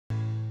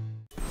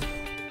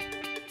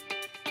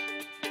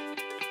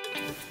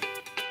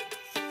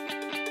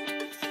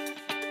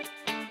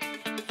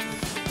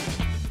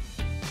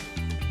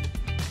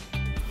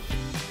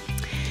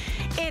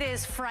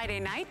is Friday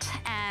night,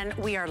 and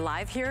we are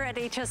live here at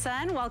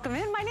HSN. Welcome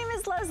in. My name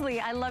is Leslie.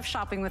 I love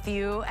shopping with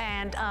you,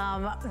 and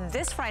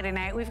this Friday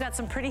night, we've got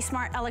some pretty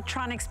smart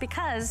electronics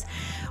because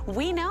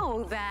we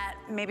know that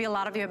maybe a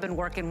lot of you have been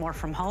working more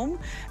from home.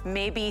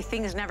 Maybe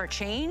things never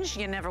changed.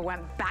 You never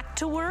went back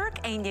to work,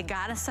 and you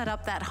gotta set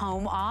up that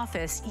home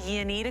office.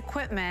 You need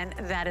equipment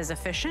that is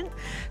efficient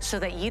so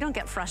that you don't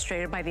get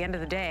frustrated by the end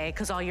of the day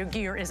because all your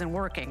gear isn't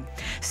working.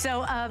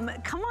 So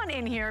come on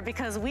in here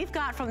because we've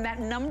got from that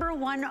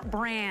 #1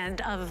 brand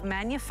of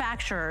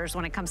manufacturers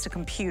when it comes to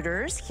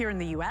computers here in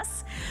the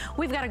US.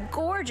 We've got a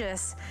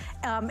gorgeous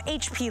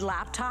HP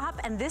laptop,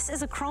 and this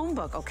is a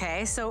Chromebook,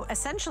 okay? So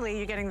essentially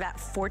you're getting that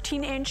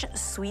 14-inch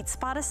sweet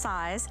spot of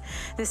size.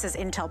 This is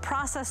Intel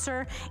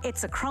processor,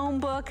 it's a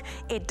Chromebook,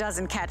 it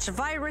doesn't catch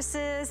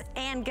viruses,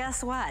 and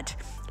guess what?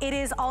 It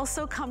is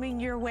also coming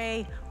your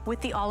way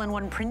with the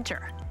all-in-one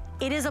printer.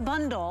 It is a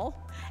bundle,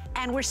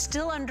 and we're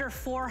still under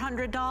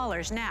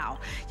 $400. Now,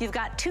 you've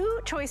got two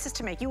choices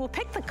to make. You will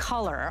pick the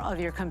color of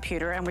your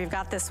computer, and we've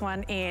got this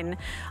one in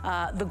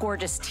the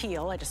gorgeous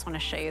teal. I just wanna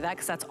show you that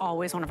because that's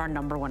always one of our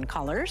 #1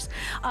 colors.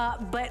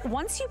 But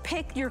once you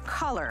pick your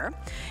color,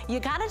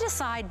 you gotta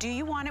decide, do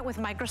you want it with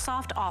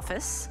Microsoft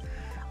Office,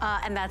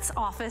 and that's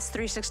Office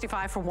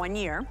 365 for 1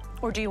 year,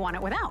 or do you want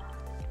it without?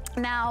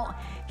 Now,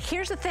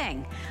 here's the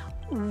thing.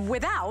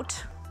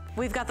 Without,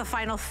 we've got the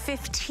final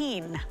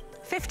 15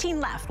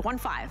 left,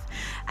 15,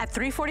 at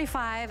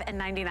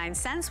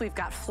 $345.99. We've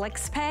got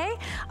FlexPay.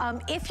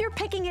 If you're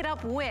picking it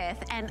up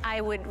with, and I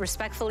would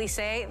respectfully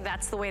say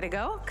that's the way to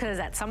go, because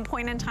at some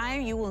point in time,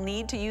 you will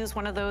need to use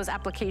one of those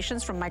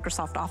applications from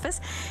Microsoft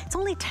Office. It's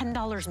only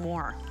 $10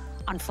 more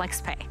on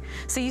FlexPay.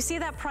 So you see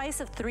that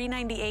price of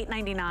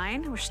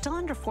 $398.99? We're still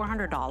under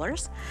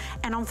 $400.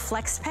 And on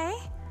FlexPay,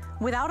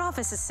 without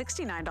Office is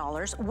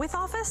 $69. With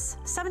Office,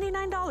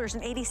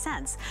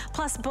 $79.80.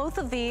 Plus, both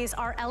of these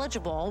are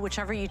eligible,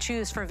 whichever you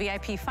choose, for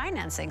VIP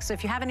financing. So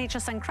if you have an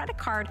HSN credit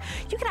card,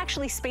 you can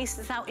actually space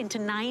this out into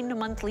 9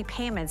 monthly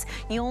payments.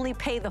 You only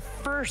pay the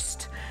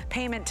first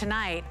payment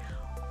tonight,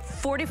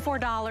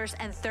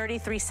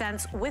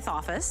 $44.33 with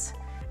Office.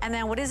 And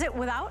then what is it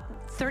without?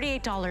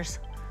 $38.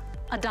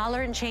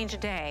 $1 and change a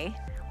day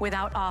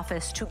without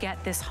Office to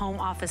get this home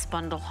office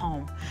bundle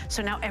home.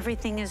 So now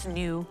everything is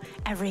new,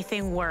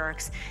 everything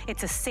works.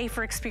 It's a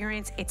safer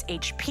experience, it's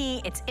HP,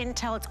 it's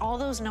Intel, it's all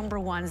those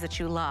 #1s that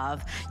you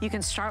love. You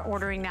can start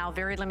ordering now,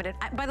 very limited.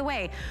 By the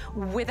way,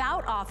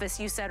 without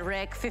Office, you said,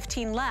 Rick,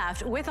 15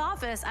 left. With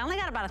Office, I only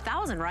got about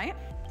 1,000, right?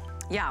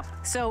 Yeah,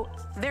 so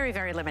very,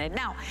 very limited.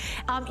 Now,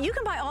 you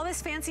can buy all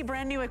this fancy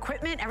brand new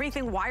equipment,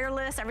 everything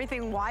wireless,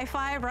 everything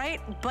Wi-Fi, right?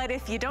 But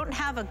if you don't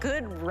have a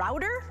good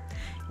router,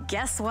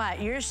 guess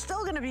what? You're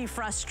still gonna be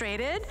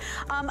frustrated.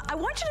 I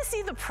want you to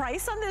see the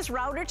price on this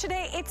router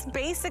today. It's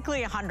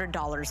basically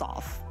 $100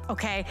 off,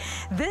 okay?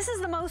 This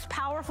is the most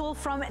powerful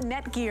from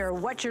Netgear.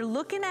 What you're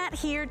looking at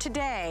here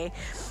today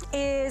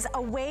is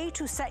a way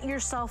to set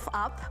yourself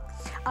up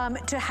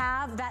to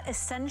have that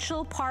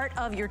essential part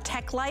of your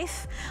tech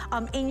life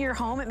in your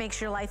home. It makes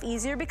your life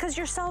easier because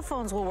your cell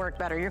phones will work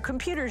better, your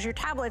computers, your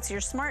tablets, your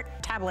smart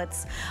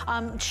tablets,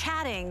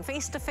 chatting,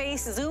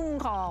 face-to-face Zoom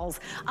calls.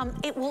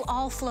 It will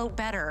all flow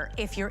better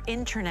if your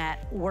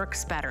internet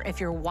works better, if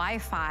your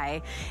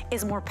Wi-Fi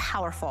is more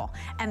powerful.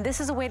 And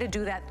this is a way to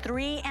do that.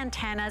 3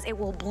 antennas, it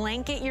will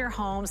blanket your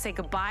home, say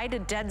goodbye to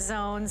dead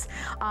zones.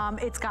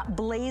 It's got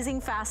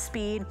blazing fast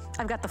speed.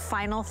 I've got the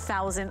final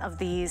 1,000 of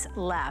these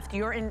left.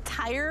 Your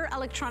entire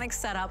electronic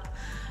setup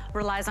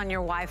relies on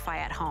your Wi-Fi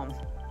at home.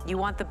 You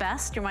want the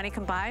best your money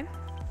can buy?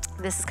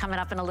 This is coming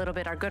up in a little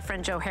bit. Our good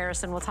friend Joe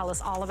Harrison will tell us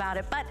all about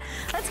it. But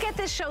let's get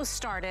this show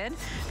started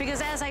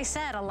because, as I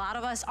said, a lot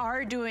of us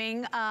are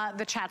doing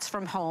the chats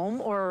from home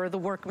or the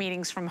work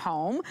meetings from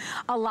home.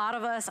 A lot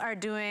of us are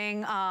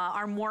doing,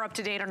 are more up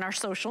to date on our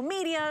social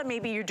media.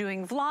 Maybe you're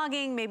doing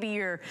vlogging. Maybe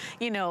you're,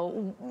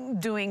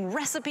 doing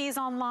recipes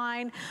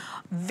online,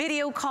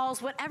 video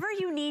calls, whatever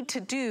you need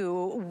to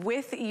do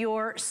with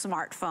your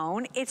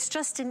smartphone. It's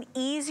just an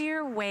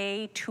easier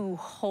way to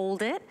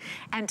hold it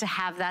and to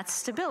have that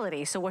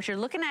stability. So what you're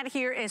looking at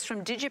here is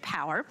from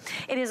DigiPower.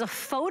 It is a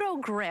photo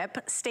grip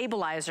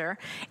stabilizer.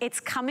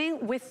 It's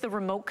coming with the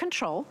remote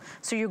control.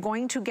 So you're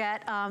going to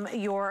get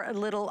your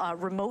little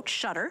remote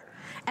shutter.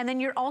 And then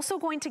you're also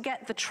going to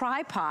get the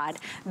tripod.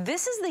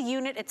 This is the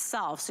unit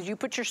itself. So you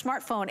put your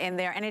smartphone in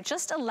there and it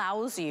just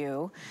allows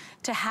you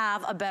to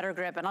have a better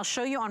grip. And I'll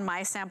show you on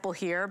my sample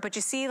here, but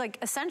you see, like,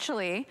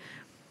 essentially,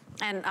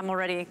 and I'm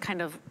already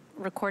kind of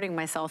recording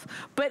myself,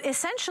 but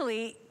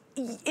essentially,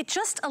 it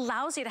just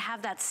allows you to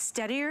have that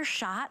steadier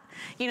shot,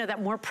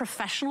 that more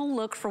professional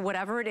look for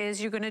whatever it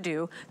is you're gonna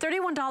do.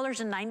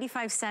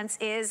 $31.95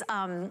 is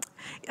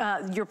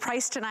your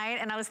price tonight.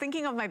 And I was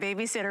thinking of my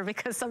babysitter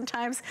because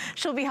sometimes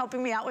she'll be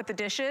helping me out with the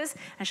dishes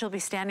and she'll be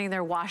standing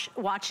there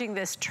watching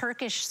this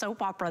Turkish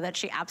soap opera that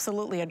she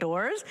absolutely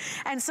adores.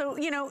 And so,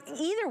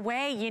 either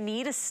way, you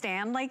need a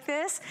stand like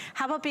this.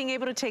 How about being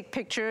able to take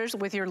pictures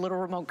with your little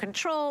remote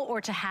control or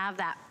to have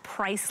that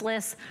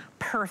priceless,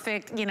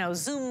 perfect, you know,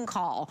 Zoom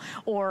call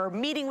or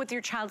meeting with your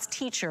child's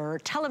teacher or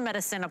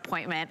telemedicine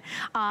appointment,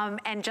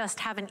 and just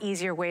have an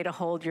easier way to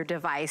hold your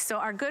device. So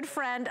our good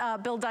friend,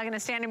 Bill Duggan,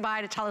 is standing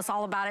by to tell us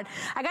all about it.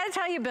 I gotta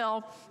tell you,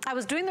 Bill, I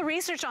was doing the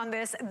research on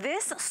this.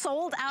 This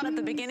sold out at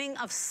the beginning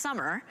of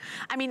summer.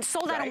 I mean,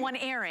 sold out in one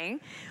airing.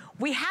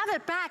 We have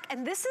it back,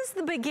 and this is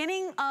the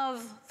beginning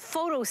of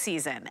photo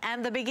season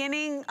and the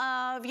beginning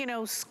of, you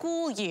know,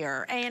 school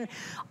year and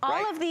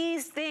all of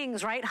these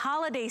things, right?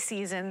 Holiday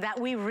season that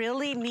we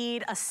really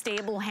need a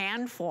stable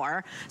hand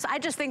for. So I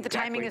just think the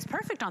timing is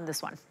perfect on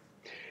this one.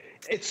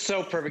 It's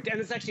so perfect, and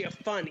it's actually a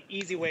fun,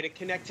 easy way to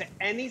connect to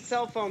any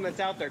cell phone that's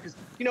out there. Because,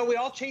 you know, we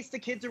all chase the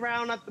kids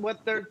around at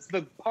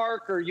the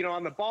park or, you know,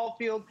 on the ball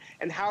field.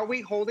 And how are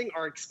we holding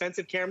our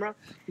expensive camera?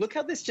 Look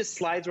how this just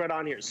slides right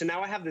on here. So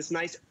now I have this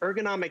nice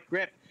ergonomic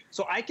grip,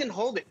 so I can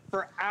hold it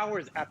for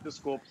hours at the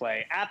school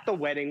play, at the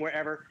wedding,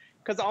 wherever.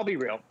 Because I'll be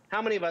real, how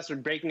many of us are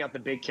breaking out the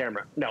big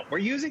camera? No, we're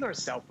using our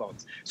cell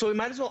phones. So we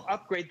might as well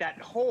upgrade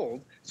that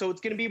hold so it's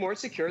gonna be more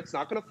secure, it's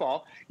not gonna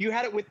fall. You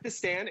had it with the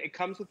stand, it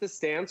comes with the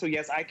stand, so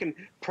yes, I can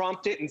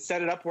prompt it and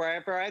set it up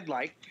wherever I'd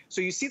like.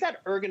 So you see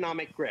that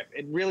ergonomic grip,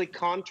 it really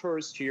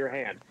contours to your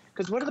hand.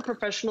 Because what do the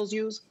professionals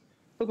use?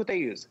 Look what they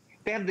use.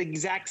 They have the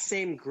exact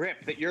same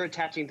grip that you're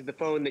attaching to the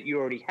phone that you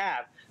already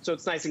have, so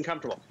it's nice and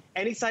comfortable.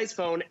 Any size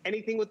phone,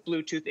 anything with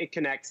Bluetooth, it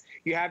connects.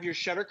 You have your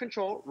shutter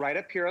control right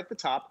up here at the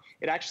top.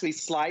 It actually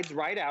slides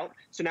right out.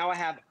 So now I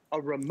have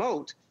a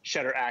remote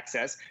shutter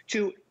access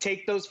to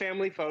take those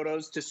family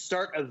photos, to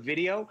start a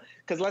video.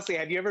 Because Leslie,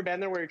 have you ever been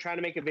there where you're trying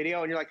to make a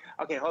video and you're like,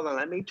 okay, hold on,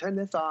 let me turn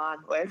this on.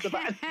 Where's the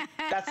button?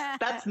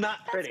 That's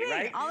not pretty, me,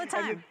 right? all the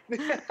time.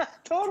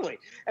 Totally.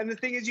 And the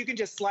thing is, you can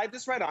just slide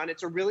this right on.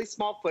 It's a really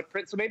small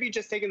footprint. So maybe you're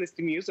just taking this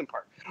to amusement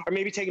park or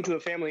maybe taking to a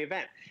family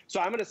event. So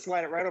I'm going to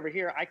slide it right over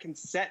here. I can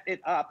set it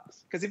up.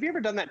 Because have you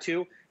ever done that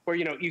too? Where,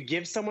 you know, you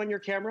give someone your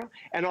camera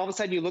and all of a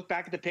sudden you look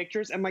back at the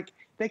pictures and like,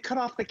 they cut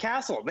off the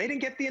castle. They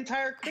didn't get the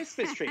entire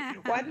Christmas tree.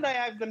 Why did I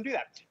have them do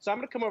that? So I'm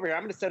gonna come over here.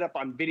 I'm gonna set up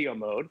on video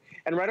mode.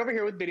 And right over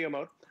here with video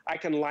mode, I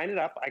can line it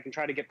up. I can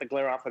try to get the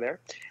glare off of there.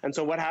 And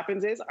so what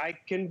happens is I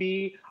can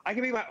be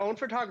my own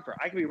photographer.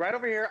 I can be right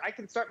over here. I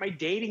can start my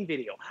dating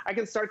video. I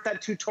can start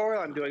that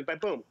tutorial I'm doing,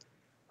 but boom.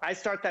 I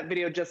start that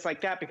video just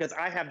like that because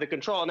I have the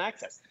control and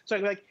access. So I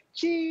can be like,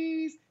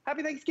 cheese,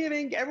 happy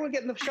Thanksgiving, everyone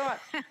getting the shot.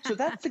 So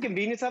that's the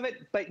convenience of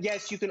it. But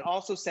yes, you can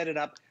also set it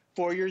up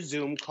for your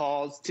Zoom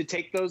calls to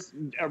take those,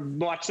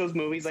 watch those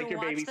movies like your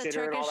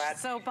babysitter and all that.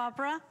 Soap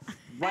opera.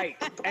 Right,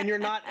 and you're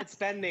not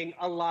spending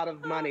a lot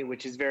of money,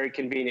 which is very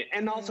convenient.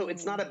 And also,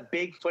 it's not a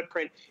big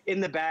footprint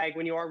in the bag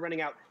when you are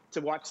running out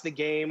to watch the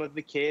game of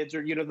the kids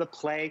or, you know, the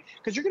play,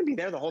 because you're going to be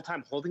there the whole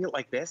time holding it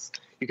like this.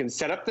 You can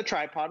set up the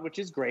tripod, which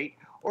is great,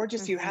 or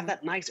just you have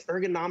that nice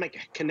ergonomic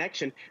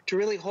connection to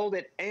really hold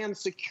it and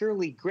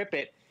securely grip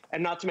it.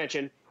 And not to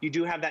mention, you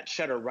do have that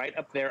shutter right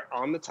up there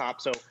on the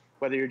top. So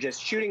whether you're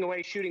just shooting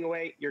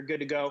away, you're good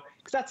to go.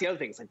 Because that's the other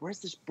thing. It's like,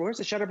 where's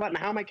the shutter button?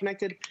 How am I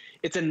connected?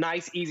 It's a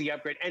nice, easy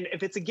upgrade. And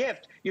if it's a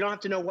gift, you don't have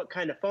to know what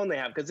kind of phone they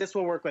have, because this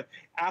will work with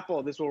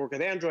Apple, this will work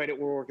with Android, it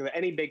will work with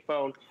any big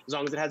phone. As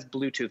long as it has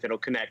Bluetooth, it'll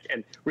connect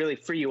and really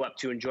free you up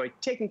to enjoy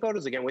taking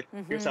photos again with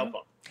your cell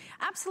phone.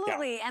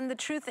 Absolutely, and the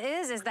truth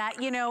is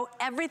that, you know,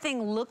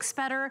 everything looks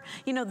better.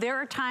 You know, there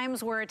are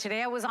times where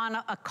today I was on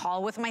a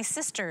call with my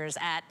sisters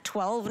at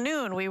 12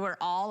 noon. We were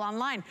all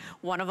online.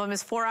 One of them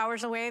is 4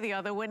 hours away, the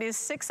other one is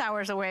 6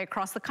 hours away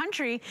across the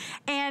country.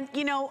 And,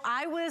 you know,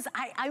 I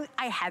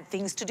had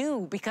things to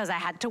do because I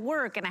had to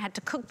work and I had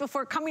to cook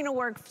before coming to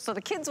work so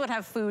the kids would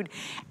have food.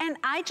 And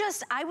I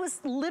was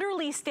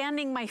literally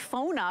standing my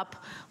phone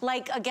up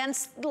like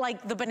against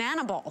like the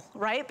banana bowl,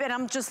 right? And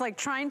I'm just like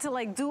trying to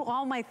like do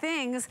all my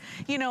things,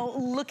 you know,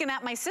 looking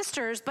at my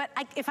sisters. But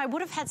if I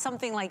would have had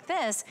something like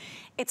this,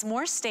 it's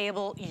more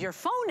stable, your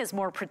phone is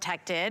more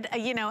protected,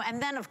 you know,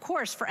 and then of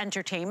course for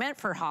entertainment,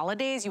 for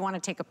holidays, you want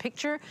to take a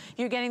picture,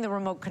 you're getting the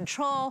remote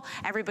control,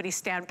 everybody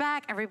stand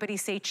back, everybody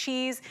say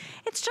cheese.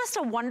 It's just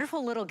a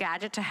wonderful little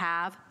gadget to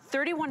have.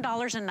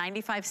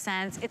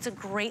 $31.95. It's a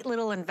great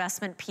little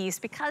investment piece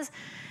because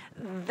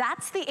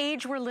that's the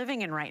age we're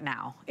living in right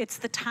now. It's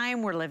the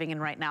time we're living in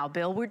right now,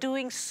 Bill. We're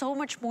doing so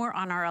much more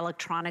on our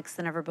electronics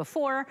than ever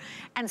before.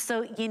 And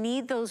so you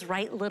need those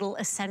right little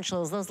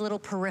essentials, those little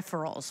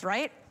peripherals,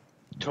 right?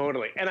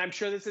 Totally. And I'm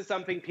sure this is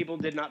something people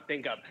did not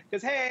think of.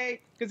 Because, hey,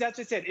 because that's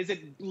just it. Is it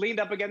leaned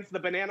up against the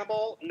banana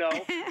bowl? No.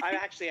 I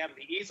actually have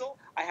the easel.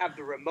 I have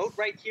the remote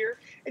right here.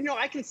 And, you know,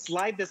 I can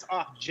slide this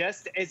off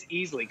just as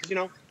easily. Because, you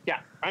know, yeah,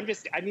 I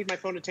need my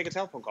phone to take a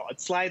telephone call. It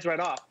slides right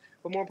off.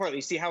 But more importantly,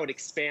 you see how it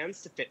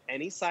expands to fit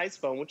any size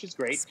phone, which is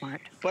great.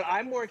 Smart. But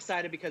I'm more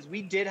excited because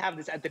we did have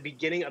this at the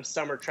beginning of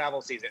summer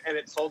travel season, and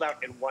it sold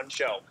out in one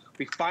show.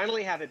 We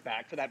finally have it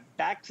back for that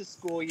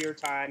back-to-school year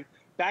time,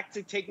 back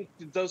to taking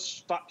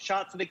those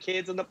shots of the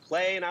kids on the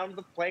play and out of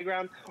the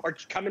playground or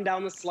coming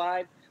down the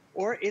slide.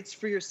 Or it's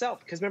for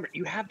yourself. Because remember,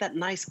 you have that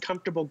nice,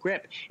 comfortable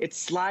grip. It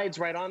slides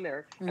right on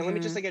there. And let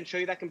me just, again, show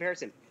you that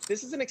comparison.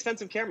 This is an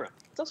expensive camera.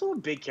 It's also a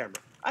big camera.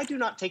 I do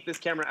not take this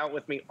camera out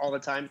with me all the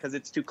time because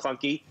it's too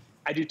clunky.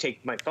 I do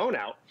take my phone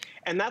out.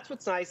 And that's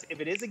what's nice. If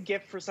it is a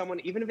gift for someone,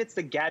 even if it's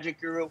the gadget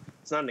guru,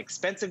 it's not an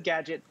expensive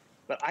gadget,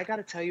 but I got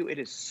to tell you, it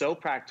is so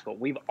practical.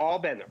 We've all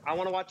been there. I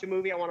want to watch a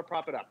movie. I want to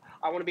prop it up.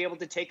 I want to be able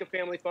to take a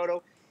family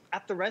photo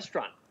at the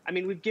restaurant. I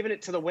mean, we've given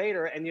it to the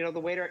waiter, and the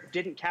waiter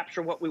didn't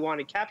capture what we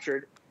wanted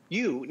captured.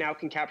 You now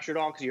can capture it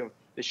all because you have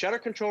the shutter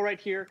control right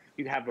here.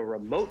 You have a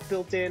remote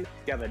built in.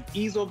 You have an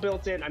easel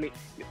built in. I mean,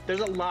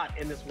 there's a lot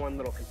in this one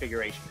little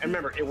configuration. And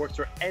remember, it works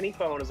for any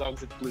phone as long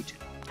as it's Bluetooth.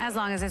 As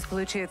long as it's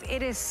Bluetooth.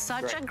 It is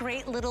such a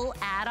great little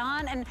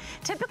add-on. And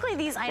typically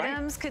these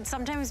items could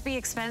sometimes be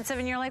expensive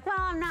and you're like, well,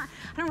 I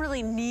don't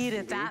really need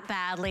it that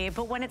badly.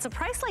 But when it's a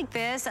price like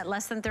this at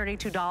less than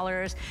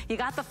 $32, you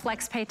got the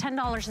flex pay,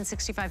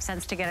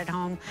 $10.65 to get it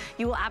home.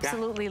 You will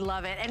absolutely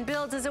love it. And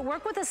Bill, does it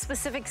work with a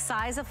specific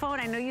size of phone?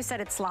 I know you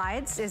said it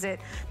slides.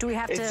 Do we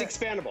have to? It's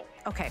expandable.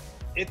 Okay.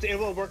 It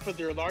will work with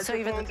your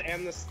larger phones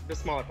and the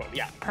smaller phone,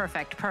 yeah.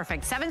 Perfect,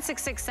 perfect.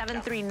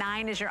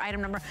 766-739 is your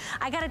item number.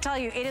 I gotta tell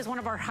you, it is one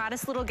of our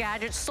hottest little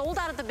gadgets, sold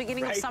out at the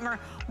beginning of summer,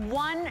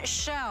 one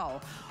show.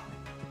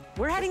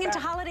 We're heading into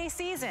holiday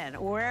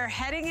season. We're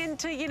heading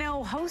into,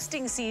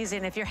 hosting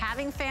season. If you're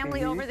having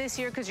family over this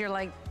year because you're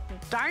like,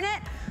 darn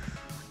it,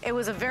 it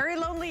was a very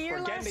lonely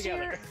year last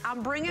year.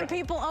 I'm bringing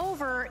people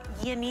over.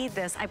 You need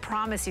this, I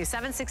promise you.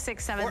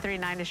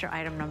 766-739 is your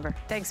item number.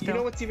 Thanks, Bill. You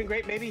know what's even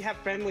great? Maybe you have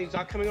families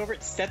not coming over.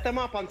 Set them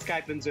up on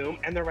Skype and Zoom,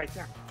 and they're right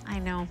there. I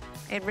know.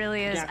 It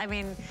really is. Yeah. I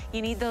mean,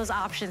 you need those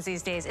options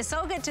these days. It's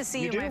so good to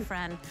see you, my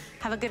friend.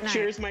 Have a good night.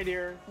 Cheers, my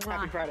dear.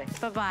 Happy Friday.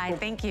 Bye-bye.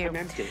 Thank you.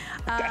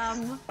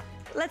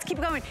 Let's keep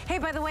going. Hey,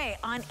 by the way,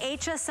 on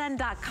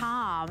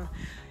hsn.com,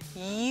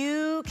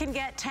 you can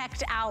get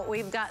teched out.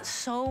 We've got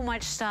so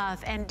much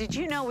stuff. And did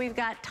you know we've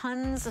got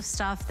tons of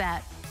stuff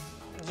that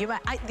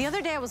the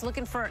other day I was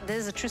looking for, this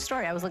is a true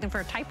story, I was looking for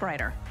a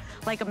typewriter,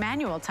 like a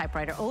manual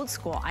typewriter, old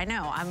school. I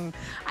know,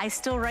 I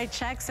still write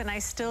checks and I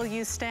still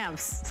use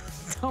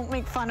stamps. Don't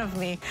make fun of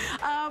me.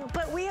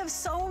 But we have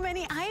so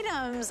many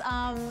items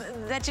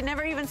that you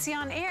never even see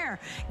on air.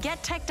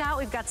 Get teched out.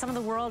 We've got some of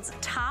the world's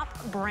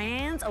top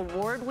brands,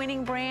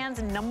 award-winning brands,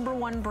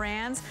 #1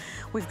 brands.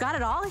 We've got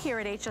it all here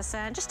at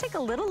HSN. Just take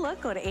a little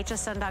look, go to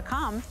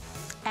hsn.com.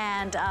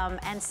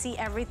 And see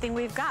everything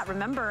we've got.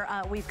 Remember,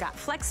 we've got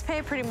flex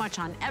pay pretty much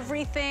on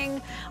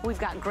everything. We've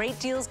got great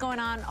deals going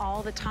on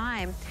all the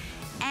time.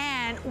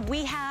 And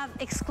we have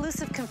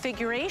exclusive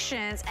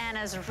configurations. And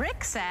as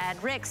Rick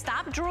said, Rick,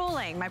 stop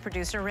drooling, my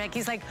producer Rick.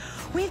 He's like,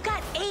 we've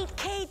got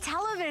 8K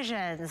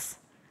televisions.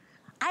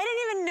 I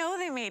didn't even know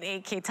they made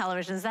 8K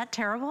televisions. Is that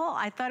terrible?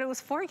 I thought it was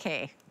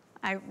 4K.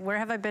 Where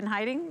have I been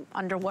hiding?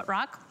 Under what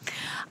rock?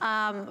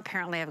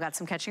 Apparently I've got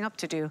some catching up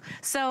to do.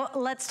 So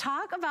let's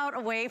talk about a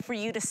way for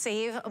you to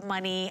save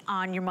money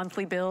on your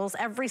monthly bills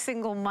every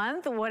single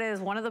month. What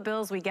is one of the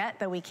bills we get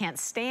that we can't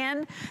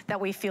stand, that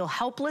we feel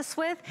helpless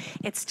with?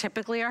 It's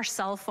typically our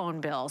cell phone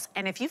bills.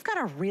 And if you've got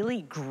a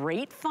really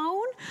great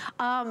phone,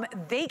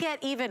 they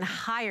get even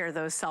higher,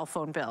 those cell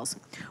phone bills.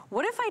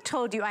 What if I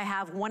told you I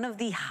have one of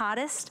the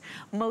hottest,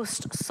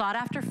 most sought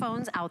after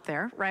phones out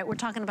there, right? We're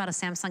talking about a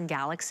Samsung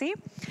Galaxy.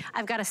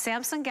 I've got a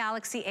Samsung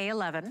Galaxy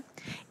A11.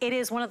 It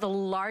is one of the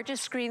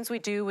largest screens we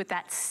do with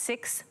that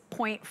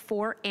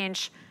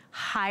 6.4-inch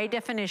high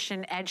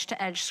definition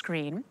edge-to-edge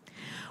screen.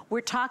 We're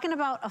talking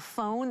about a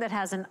phone that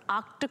has an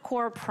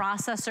octa-core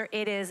processor.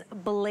 It is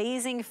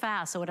blazing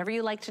fast, so whatever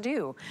you like to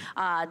do.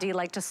 Do you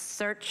like to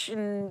search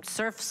and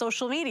surf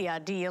social media?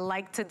 Do you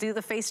like to do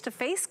the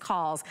face-to-face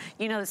calls?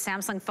 You know that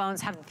Samsung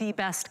phones have the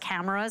best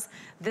cameras.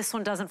 This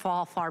one doesn't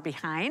fall far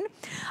behind.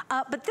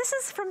 But this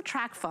is from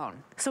TracFone.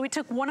 So we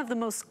took one of the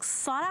most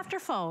sought-after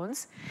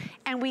phones,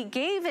 and we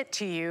gave it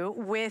to you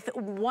with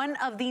one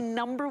of the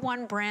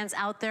 #1 brands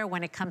out there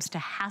when it comes to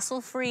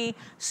hassle-free,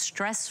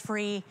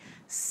 stress-free,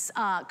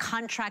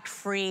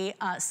 contract-free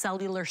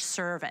cellular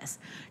service.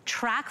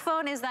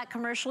 TracFone is that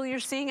commercial you're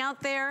seeing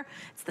out there.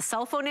 It's the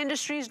cell phone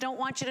industries don't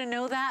want you to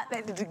know that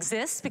it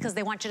exists because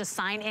they want you to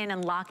sign in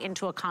and lock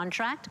into a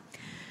contract.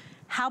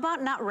 How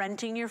about not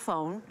renting your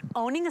phone,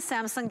 owning a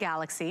Samsung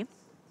Galaxy,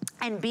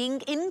 and being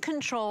in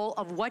control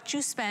of what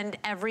you spend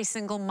every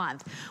single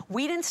month?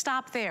 We didn't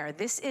stop there.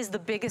 This is the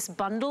biggest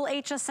bundle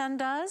HSN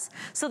does.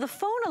 So the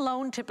phone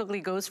alone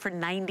typically goes for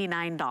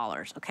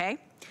 $99, okay?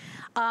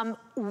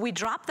 We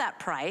dropped that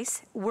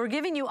price. We're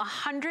giving you a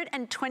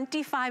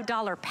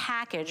 $125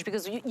 package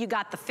because you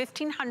got the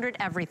 1,500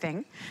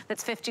 everything.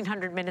 That's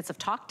 1,500 minutes of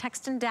talk,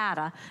 text, and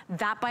data.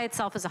 That by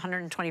itself is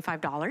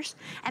 $125.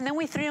 And then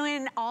we threw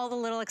in all the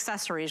little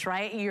accessories,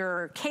 right?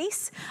 Your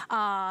case,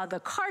 the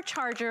car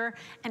charger,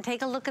 and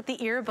take a look at the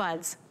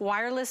earbuds.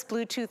 Wireless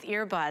Bluetooth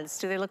earbuds.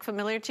 Do they look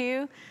familiar to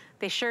you?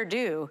 They sure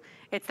do.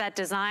 It's that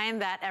design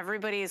that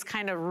everybody is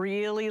kind of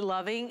really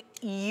loving.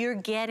 You're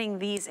getting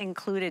these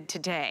included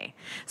today.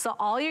 So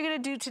all you're gonna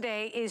do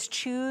today is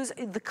choose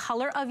the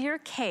color of your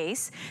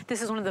case.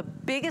 This is one of the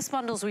biggest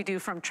bundles we do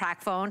from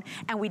TracFone,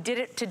 and we did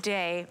it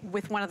today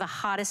with one of the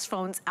hottest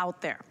phones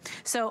out there.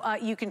 So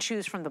you can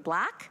choose from the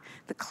black,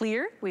 the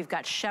clear, we've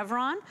got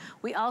chevron.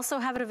 We also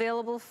have it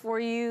available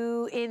for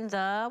you in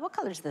the, what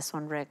color is this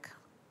one, Rick?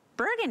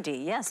 burgundy,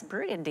 yes,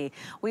 burgundy.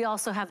 We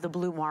also have the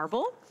blue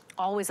marble,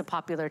 always a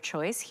popular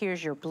choice.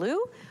 Here's your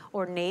blue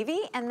or navy.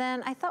 And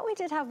then I thought we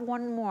did have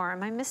one more.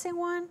 Am I missing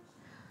one?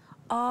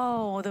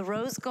 Oh, the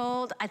rose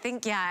gold. I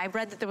think, yeah, I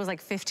read that there was like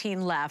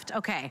 15 left.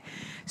 Okay,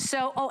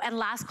 so, oh, and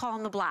last call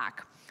on the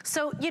black.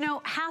 So, you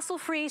know,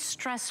 hassle-free,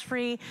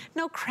 stress-free,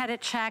 no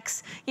credit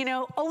checks, you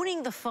know,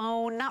 owning the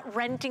phone, not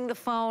renting the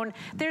phone.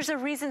 There's a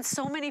reason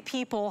so many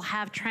people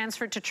have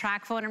transferred to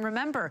TracFone. And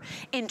remember,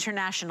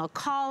 international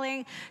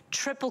calling,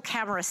 triple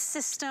camera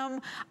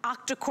system,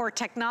 octa-core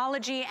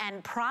technology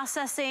and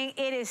processing.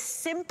 It is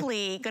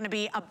simply gonna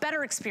be a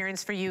better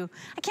experience for you.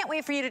 I can't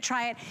wait for you to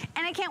try it.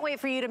 And I can't wait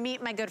for you to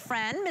meet my good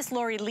friend, Miss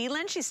Lori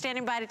Leland. She's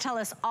standing by to tell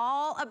us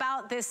all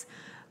about this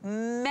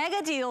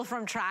mega deal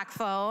from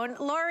TracFone.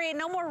 Lori,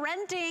 no more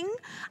renting.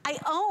 I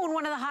own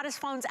one of the hottest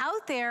phones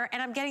out there,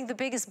 and I'm getting the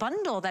biggest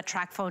bundle that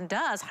TracFone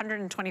does,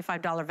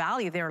 $125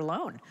 value there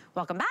alone.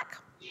 Welcome back.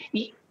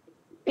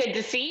 Good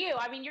to see you.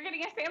 I mean, you're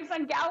getting a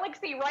Samsung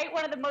Galaxy, right?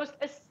 One of the most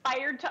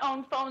aspired to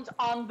own phones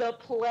on the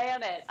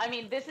planet. I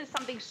mean, this is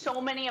something so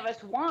many of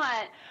us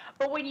want.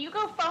 But when you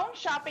go phone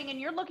shopping and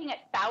you're looking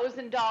at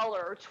 $1,000,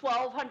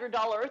 $1,200,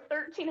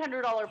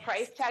 $1,300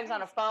 price tags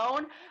on a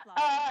phone,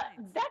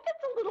 that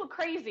gets a little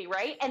crazy,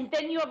 right? And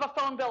then you have a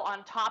phone bill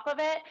on top of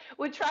it.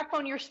 With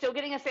TracFone, you're still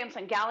getting a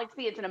Samsung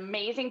Galaxy. It's an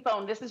amazing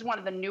phone. This is one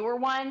of the newer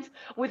ones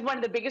with one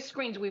of the biggest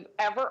screens we've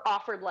ever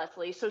offered,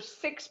 Leslie. So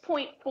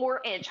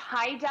 6.4-inch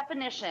high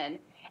definition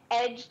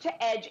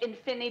edge-to-edge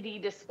infinity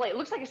display. It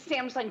looks like a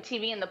Samsung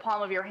TV in the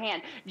palm of your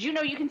hand. Do you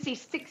know you can see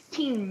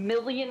 16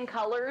 million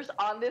colors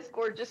on this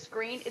gorgeous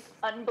screen? It's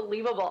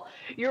unbelievable.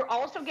 You're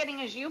also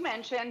getting, as you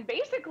mentioned,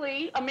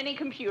 basically a mini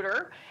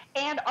computer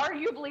and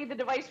arguably the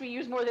device we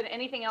use more than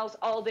anything else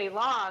all day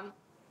long.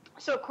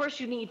 So of course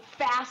you need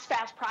fast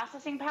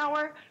processing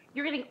power.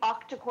 You're getting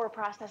octa-core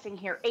processing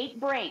here, 8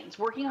 brains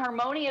working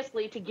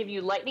harmoniously to give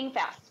you lightning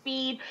fast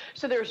speed.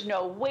 So there's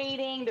no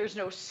waiting, there's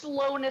no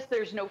slowness,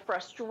 there's no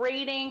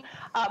frustrating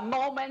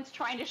moments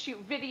trying to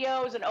shoot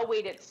videos and, oh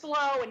wait, it's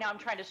slow and now I'm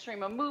trying to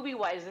stream a movie.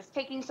 Why is this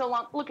taking so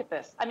long? Look at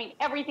this. I mean,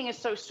 everything is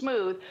so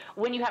smooth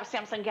when you have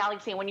Samsung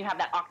Galaxy and when you have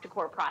that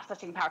octa-core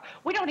processing power.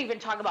 We don't even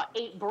talk about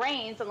 8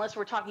 brains unless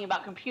we're talking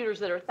about computers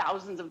that are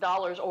thousands of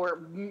dollars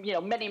or, you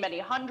know, many, many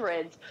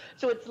hundreds.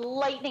 So it's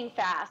lightning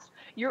fast.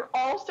 You're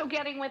also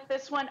getting with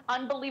this one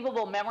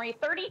unbelievable memory,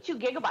 32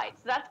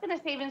 gigabytes. That's going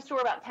to save and store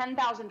about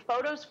 10,000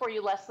 photos for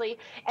you, Leslie.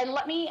 And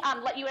let me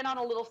let you in on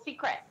a little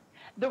secret.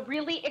 The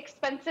really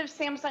expensive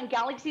Samsung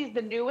Galaxies,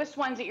 the newest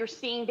ones that you're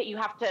seeing that you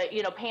have to,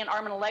 you know, pay an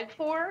arm and a leg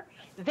for,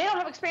 they don't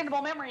have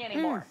expandable memory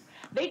anymore.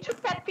 They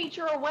took that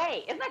feature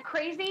away. Isn't that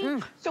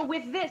crazy? So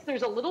with this,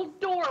 there's a little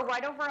door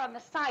right over on the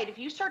side. If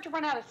you start to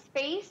run out of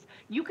space,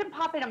 you can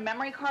pop in a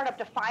memory card up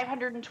to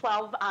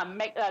 512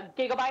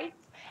 gigabytes.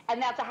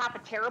 And that's a half a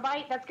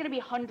terabyte. That's going to be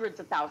hundreds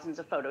of thousands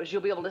of photos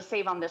you'll be able to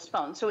save on this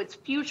phone. So it's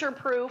future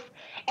proof.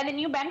 And then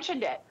you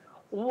mentioned it.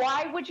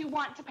 Why would you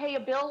want to pay a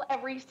bill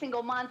every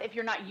single month if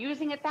you're not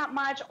using it that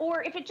much,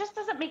 or if it just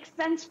doesn't make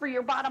sense for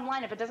your bottom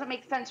line, if it doesn't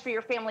make sense for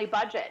your family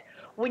budget?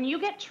 When you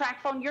get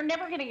TracFone, you're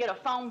never going to get a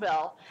phone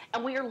bill,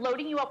 and we are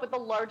loading you up with the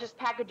largest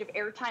package of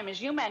airtime,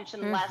 as you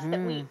mentioned, Les, that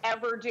we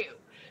ever do.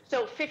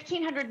 So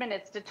 1,500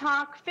 minutes to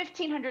talk,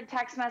 1,500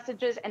 text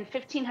messages, and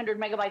 1,500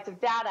 megabytes of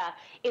data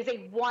is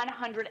a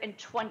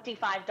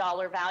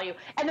 $125 value.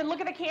 And then look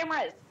at the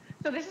cameras.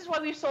 So this is why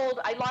we've sold,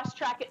 I lost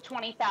track at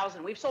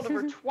 20,000. We've sold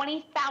over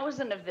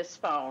 20,000 of this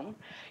phone.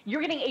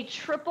 You're getting a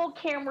triple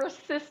camera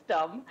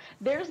system.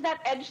 There's that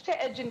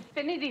edge-to-edge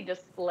infinity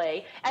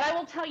display. And I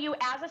will tell you,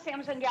 as a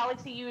Samsung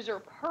Galaxy user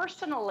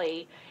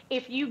personally,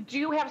 if you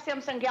do have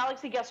Samsung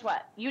Galaxy, guess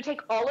what? You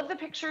take all of the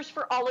pictures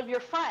for all of your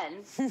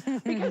friends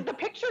because the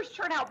pictures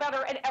turn out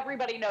better and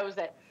everybody knows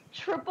it.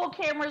 Triple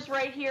cameras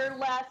right here,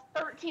 Les,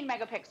 13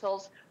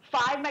 megapixels,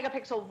 5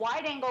 megapixel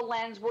wide angle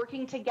lens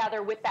working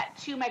together with that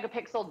 2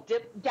 megapixel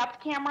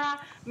depth camera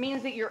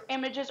means that your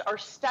images are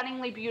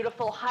stunningly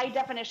beautiful, high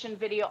definition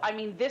video. I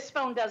mean, this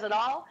phone does it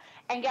all.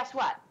 And guess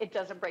what? It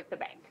doesn't break the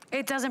bank.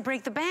 It doesn't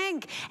break the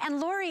bank. And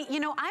Lori, you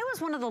know, I was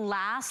one of the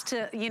last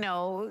to, you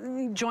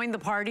know, join the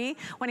party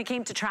when it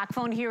came to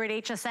TracFone here at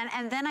HSN.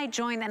 And then I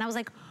joined and I was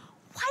like,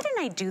 why didn't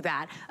I do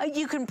that?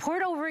 You can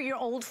port over your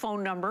old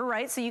phone number,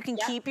 right? So you can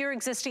keep your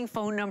existing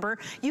phone number.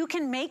 You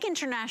can make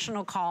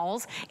international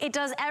calls. It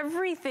does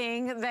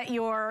everything that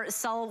your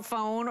cell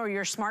phone or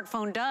your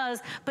smartphone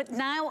does, but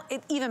now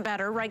it's even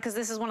better, right? Because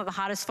this is one of the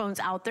hottest phones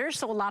out there.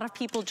 So a lot of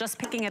people just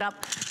picking it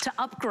up to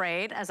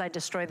upgrade as I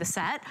destroy the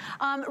set.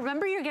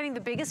 Remember, you're getting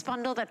the biggest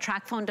bundle that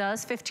TracFone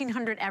does,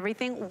 1,500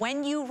 everything.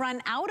 When you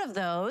run out of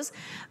those,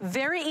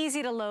 very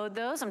easy to load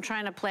those. I'm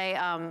trying to play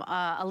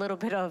a little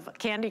bit of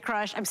Candy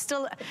Crush. I'm still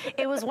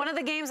it was one of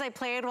the games I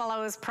played while I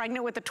was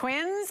pregnant with the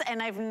twins,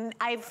 and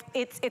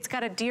it's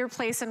got a dear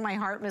place in my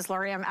heart, Ms.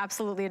 Lori. I'm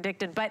absolutely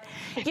addicted. But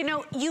you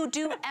know, you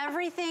do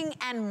everything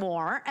and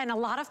more, and a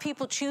lot of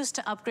people choose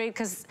to upgrade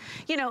because,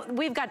 you know,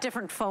 we've got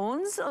different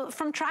phones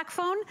from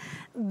TracFone.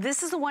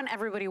 This is the one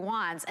everybody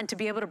wants, and to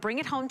be able to bring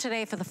it home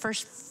today for the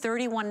first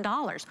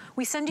 $31.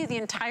 We send you the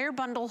entire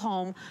bundle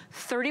home,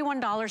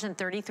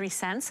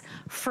 $31.33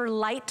 for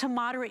light to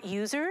moderate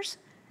users.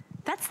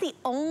 That's the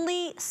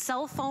only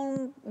cell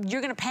phone you're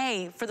gonna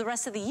pay for the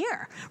rest of the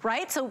year,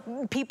 right? So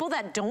people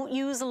that don't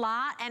use a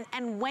lot,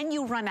 and when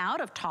you run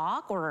out of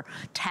talk or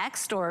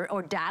text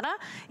or data,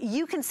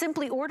 you can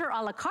simply order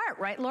a la carte,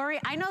 right, Lori?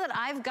 I know that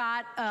I've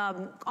got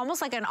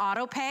almost like an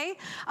auto pay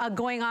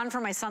going on for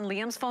my son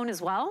Liam's phone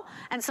as well.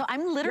 And so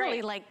I'm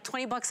literally like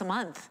 20 bucks a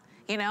month.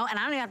 You know, and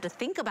I don't even have to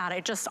think about it.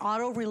 It just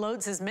auto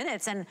reloads his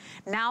minutes, and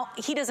now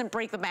he doesn't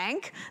break the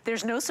bank.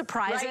 There's no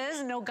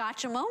surprises, no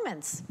gotcha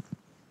moments.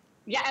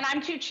 Yeah, and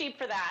I'm too cheap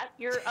for that.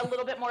 You're a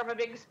little bit more of a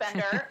big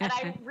spender, and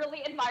I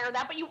really admire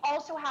that. But you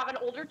also have an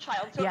older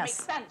child, so it makes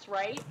sense,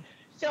 right?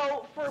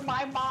 So for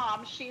my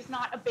mom, she's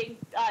not a big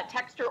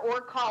texter or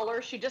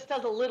caller. She just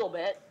does a little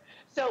bit.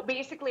 So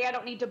basically, I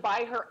don't need to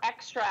buy her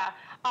extra.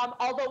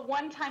 Although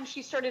one time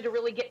she started to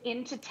really get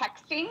into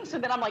texting, so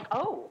then I'm like,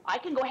 oh, I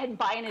can go ahead and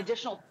buy an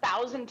additional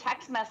 1,000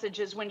 text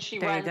messages when she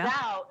runs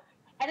out.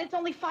 And it's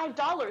only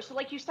 $5. So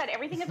like you said,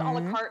 everything is a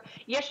la carte.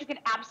 Yes, you can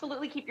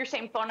absolutely keep your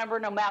same phone number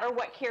no matter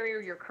what carrier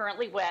you're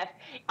currently with.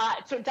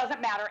 So it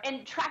doesn't matter.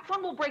 And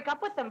TracFone will break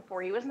up with them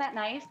for you. Isn't that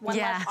nice? One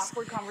less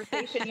awkward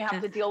conversation you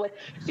have to deal with.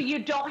 So you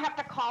don't have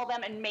to call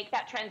them and make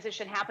that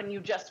transition happen. You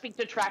just speak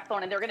to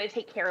TracFone, and they're going to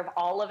take care of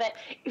all of it.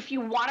 If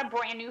you want a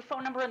brand new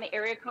phone number in the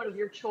area code of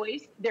your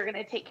choice, they're going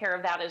to take care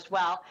of that as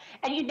well.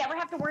 And you never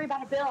have to worry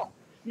about a bill.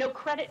 No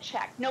credit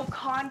check, no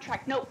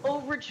contract, no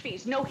overage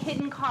fees, no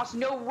hidden costs,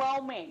 no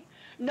roaming.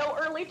 No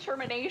early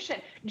termination.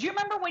 Do you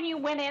remember when you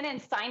went in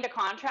and signed a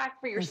contract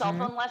for your cell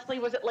phone, Leslie?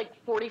 Was it like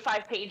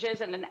 45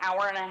 pages and an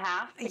hour and a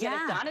half to get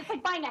it done? It's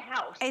like buying a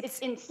house. It's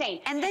insane.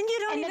 And then you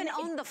don't even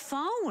own the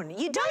phone.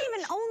 You don't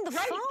even own the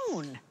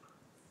phone.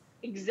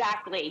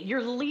 Exactly.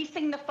 You're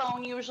leasing the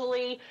phone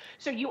usually,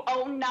 so you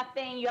own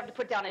nothing. You have to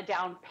put down a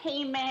down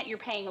payment. You're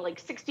paying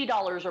like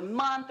 $60 a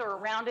month or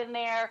around in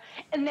there,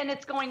 and then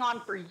it's going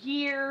on for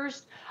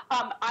years.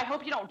 I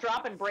hope you don't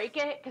drop and break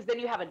it, because then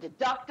you have a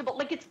deductible.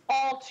 Like, it's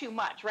all too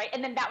much, right?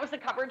 And then that was the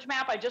coverage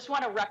map. I just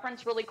want to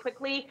reference really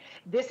quickly.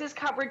 This is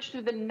coverage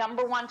through the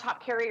 #1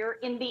 top carrier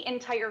in the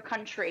entire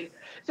country.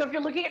 So if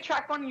you're looking at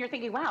TracFone and you're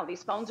thinking, wow,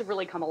 these phones have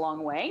really come a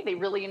long way. They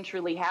really and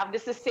truly have.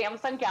 This is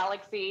Samsung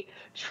Galaxy,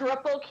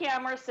 triple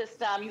camera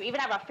system. You even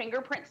have a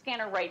fingerprint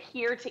scanner right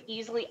here to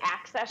easily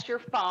access your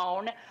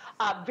phone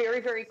very,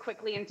 very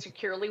quickly and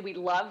securely. We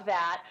love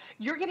that.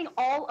 You're getting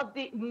all of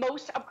the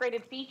most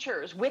upgraded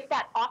features with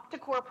that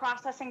octa-core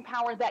processing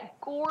power, that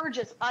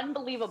gorgeous,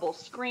 unbelievable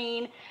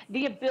screen,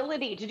 the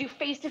ability to do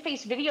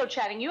face-to-face video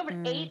chatting. You have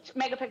an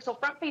 8-megapixel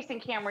front-facing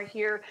camera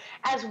here,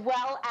 as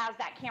well as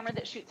that camera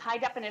that shoots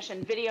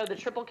high-definition video, the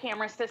triple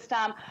camera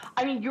system.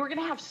 I mean, you're going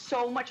to have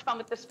so much fun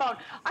with this phone.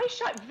 I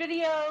shot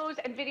videos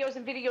and videos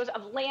and videos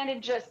of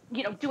Landon just,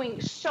 you know,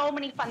 doing so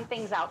many fun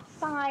things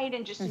outside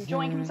and just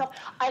enjoying himself.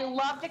 I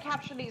love to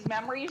capture these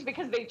memories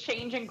because they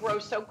change and grow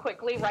so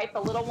quickly, right?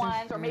 The little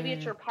ones, or maybe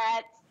it's your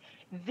pets.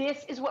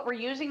 This is what we're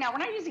using now. We're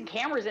not using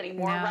cameras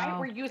anymore, right?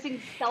 We're using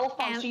cell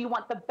phones, so you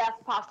want the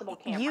best possible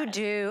camera. You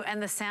do,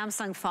 and the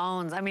Samsung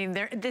phones. I mean,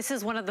 this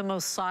is one of the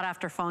most sought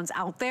after phones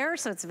out there,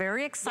 so it's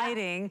very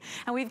exciting.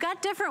 And we've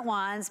got different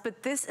ones,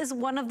 but this is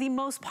one of the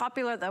most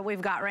popular that we've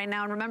got right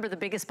now. And remember, the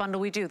biggest bundle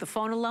we do, the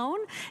phone alone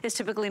is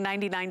typically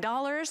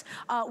 $99.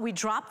 We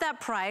dropped that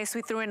price.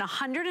 We threw in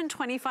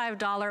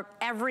 $125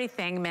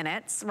 everything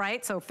minutes,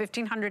 right? So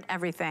 1,500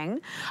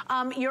 everything.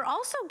 You're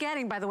also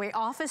getting, by the way,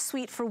 Office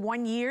Suite for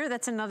 1 year.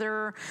 That's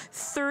another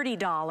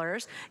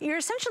 $30. You're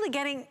essentially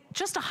getting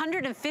just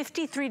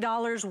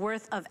 $153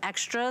 worth of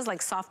extras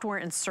like software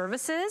and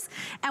services.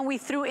 And we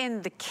threw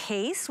in the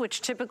case,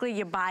 which typically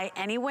you buy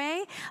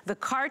anyway, the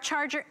car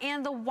charger,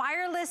 and the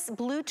wireless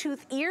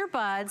Bluetooth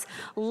earbuds.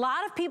 A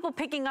lot of people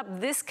picking up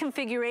this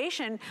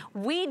configuration.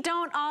 We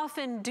don't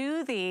often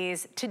do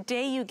these.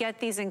 Today you get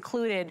these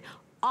included,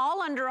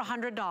 all under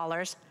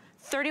 $100.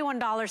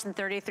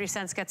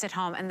 $31.33 gets it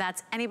home, and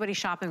that's anybody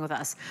shopping with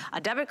us.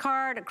 A debit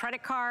card, a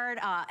credit card,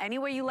 any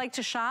way you like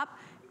to shop,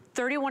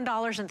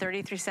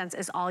 $31.33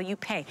 is all you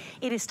pay.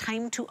 It is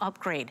time to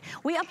upgrade.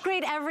 We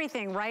upgrade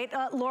everything, right,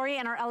 Lori?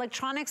 And our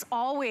electronics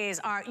always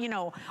are, you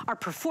know, are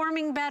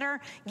performing better.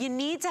 You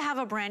need to have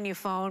a brand new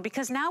phone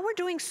because now we're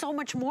doing so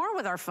much more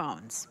with our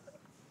phones.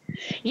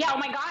 Yeah, oh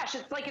my gosh,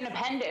 it's like an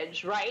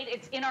appendage, right?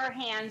 It's in our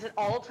hands at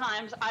all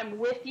times. I'm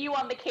with you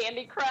on the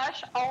Candy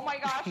Crush. Oh my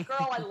gosh,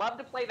 girl, I love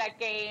to play that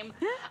game.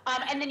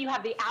 And then you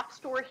have the App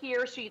Store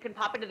here, so you can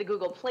pop into the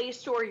Google Play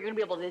Store. You're going to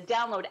be able to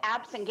download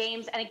apps and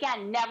games. And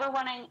again, never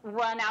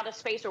run out of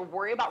space or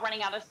worry about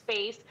running out of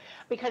space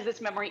because this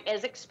memory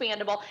is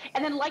expandable.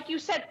 And then like you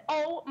said,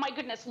 oh my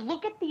goodness,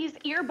 look at these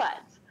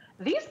earbuds.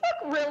 These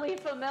look really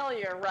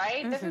familiar,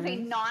 right? This is a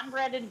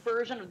non-branded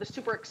version of the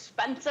super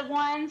expensive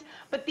ones,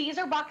 but these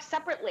are boxed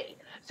separately.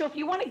 So if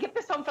you want to get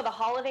this home for the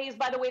holidays,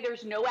 by the way,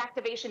 there's no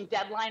activation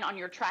deadline on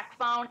your track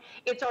phone.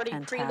 It's already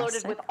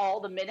preloaded with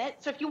all the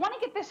minutes. So if you want to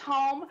get this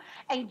home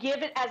and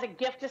give it as a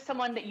gift to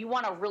someone that you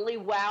want to really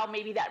wow,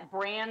 maybe that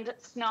brand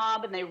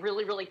snob and they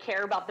really, really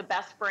care about the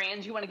best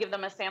brands, you want to give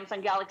them a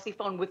Samsung Galaxy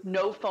phone with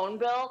no phone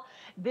bill,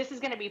 this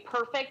is going to be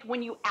perfect.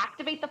 When you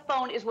activate the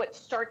phone is what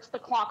starts the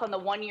clock on the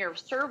 1 year of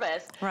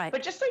service. Right.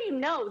 But just so you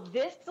know,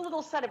 this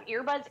little set of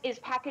earbuds is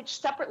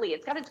packaged separately.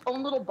 It's got its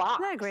own little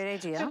box. Isn't that a great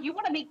idea? So if you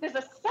want to make this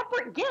a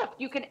separate gift,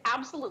 you can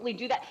absolutely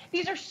do that.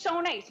 These are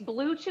so nice.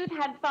 Bluetooth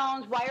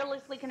headphones,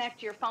 wirelessly connect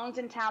to your phones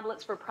and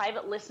tablets for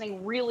private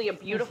listening. Really a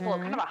beautiful,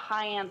 kind of a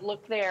high-end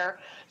look there.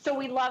 So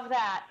we love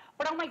that.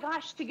 But oh my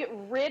gosh, to get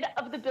rid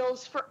of the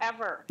bills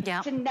forever,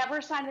 to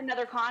never sign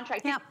another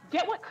contract, to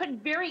get what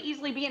could very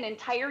easily be an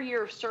entire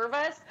year of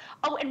service.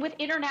 Oh, and with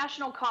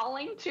international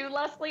calling too,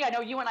 Leslie, I know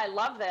you and I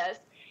love this.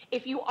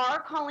 If you are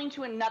calling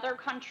to another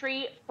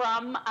country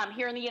from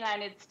here in the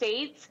United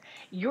States,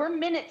 your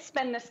minutes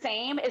spend the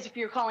same as if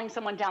you're calling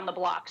someone down the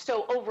block.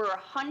 So over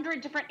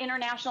 100 different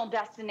international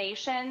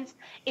destinations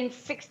in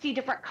 60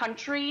 different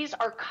countries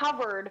are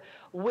covered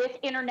with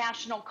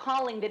international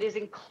calling that is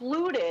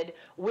included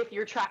with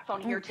your track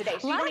phone here today.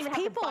 So you don't even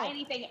have to buy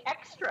anything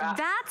extra.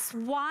 That's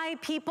why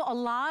a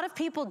lot of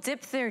people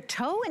dip their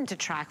toe into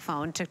track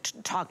phone to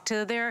talk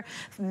to their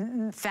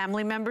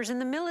family members in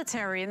the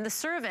military, in the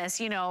service,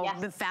 you know,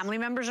 the family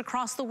members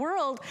across the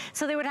world.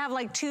 So they would have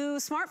like 2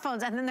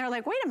 smartphones and then they're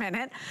like, wait a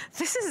minute,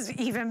 this is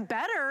even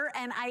better.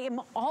 And I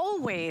am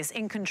always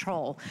in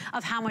control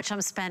of how much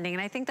I'm spending.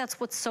 And I think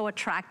that's what's so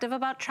attractive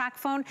about track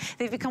phone.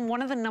 They've become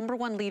one of the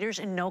 #1 leaders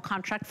in no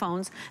contract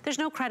phones. There's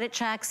no credit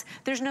checks.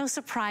 There's no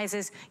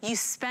surprises. You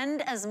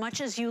spend as much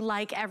as you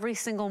like every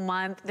single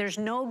month. There's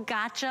no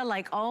gotcha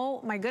like,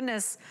 oh my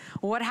goodness,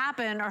 what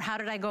happened or how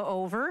did I go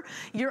over?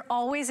 You're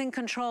always in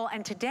control.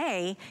 And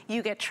today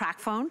you get track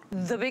phone,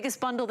 the biggest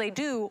bundle they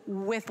do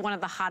with one of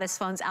the hottest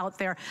phones out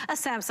there, a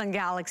Samsung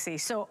Galaxy.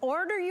 So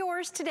order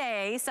yours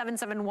today.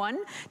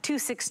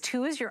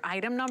 771-262 is your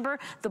item number.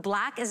 The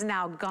black is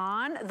now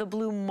gone. The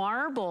blue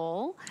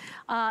marble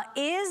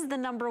is the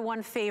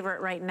 #1 favorite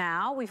right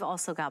now. We've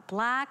also got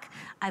black.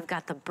 I've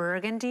got the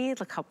burgundy.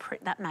 Look how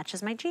pretty, that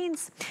matches my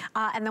jeans.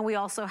 And then we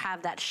also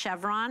have that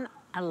chevron.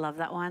 I love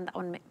that one.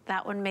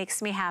 That one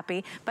makes me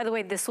happy. By the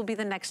way, this will be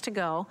the next to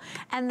go.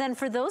 And then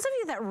for those of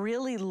you that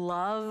really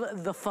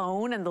love the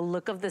phone and the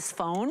look of this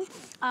phone,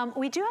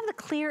 we do have the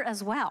clear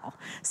as well.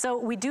 So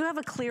we do have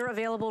a clear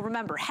available.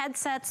 Remember,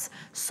 headsets,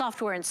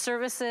 software and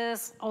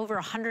services, over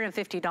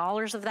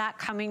 $150 of that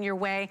coming your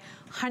way,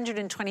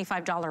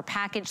 $125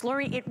 package.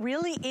 Lori, it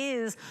really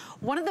is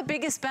one of the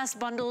biggest, best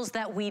bundles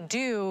that we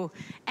do.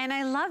 And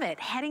I love it.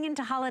 Heading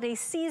into holiday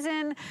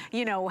season,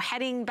 you know,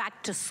 heading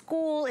back to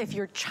school, if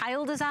your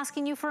child is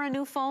asking you for a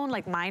new phone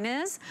like mine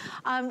is,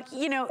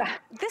 you know,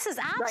 this is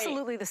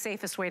absolutely the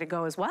safest way to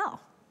go as well.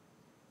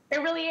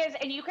 It really is,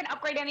 and you can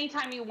upgrade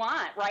anytime you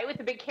want, right? With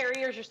the big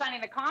carriers, you're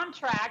signing a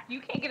contract.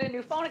 You can't get a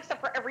new phone except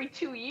for every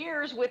 2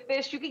 years. With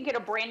this, you can get a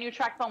brand new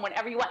track phone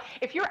whenever you want.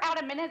 If you're out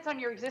of minutes on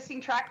your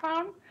existing track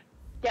phone,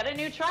 get a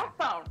new track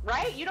phone,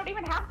 right? You don't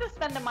even have to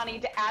spend the money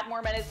to add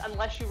more minutes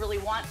unless you really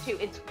want to.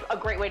 It's a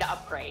great way to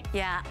upgrade.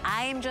 Yeah,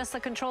 I'm just a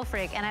control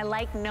freak, and I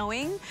like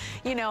knowing,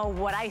 you know,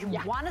 what I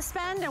want to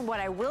spend and what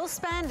I will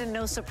spend, and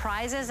no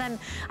surprises. And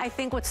I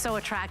think what's so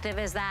attractive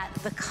is that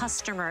the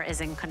customer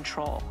is in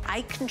control.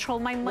 I control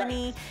my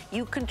money,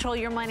 you control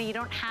your money. You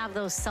don't have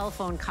those cell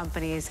phone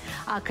companies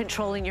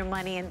controlling your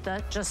money and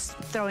just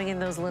throwing in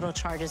those little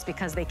charges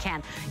because they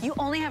can. You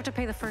only have to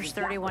pay the first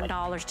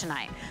 $31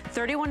 tonight.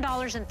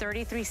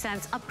 $31.33.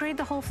 Upgrade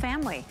the whole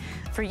family.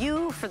 For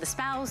you, for the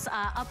spouse,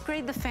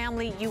 upgrade the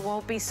family. You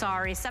won't be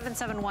sorry.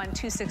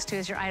 771-262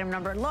 is your item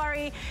number.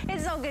 Lori,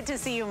 it's so good to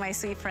see you, my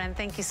sweet friend.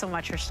 Thank you so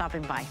much for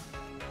stopping by.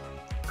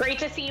 Great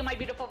to see you, my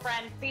beautiful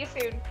friend. See you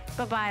soon.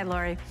 Bye-bye,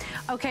 Lori.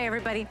 Okay,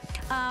 everybody.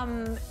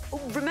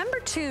 Remember,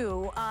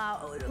 too,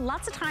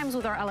 lots of times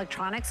with our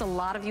electronics, a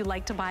lot of you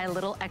like to buy a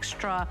little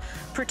extra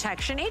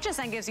protection.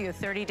 HSN gives you a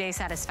 30-day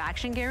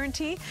satisfaction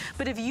guarantee.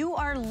 But if you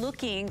are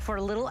looking for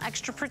a little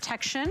extra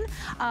protection,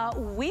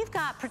 we've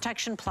got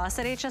Protection Plus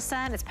at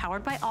HSN. It's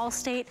powered by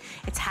Allstate.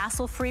 It's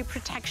hassle-free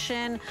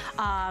protection.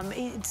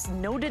 It's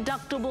no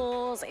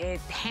deductibles. It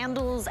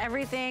handles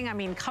everything. I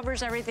mean,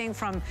 covers everything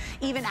from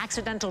even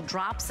accidental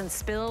drops and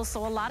spills.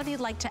 So a lot of you'd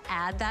like to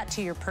add that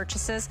to your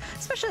purchases,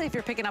 especially if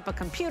you're picking up a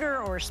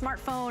computer or a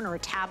smartphone or a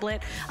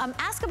tablet.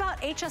 Ask about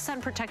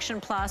HSN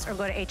Protection Plus or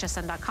go to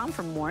hsn.com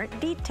for more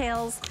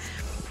details.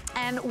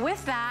 And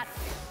with that,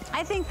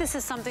 I think this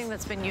is something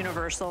that's been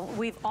universal.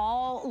 We've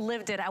all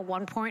lived it at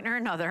one point or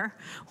another,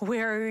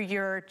 where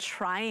you're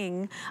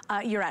trying,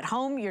 you're at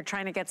home, you're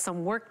trying to get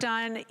some work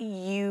done,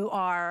 you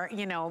are,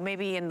 you know,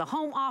 maybe in the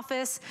home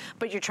office,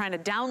 but you're trying to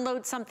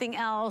download something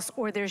else,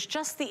 or there's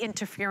just the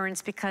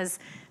interference because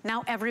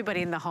now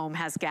everybody in the home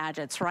has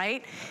gadgets,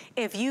 right?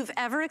 If you've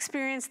ever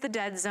experienced the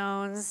dead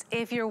zones,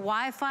 if your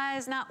Wi-Fi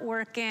is not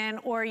working,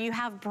 or you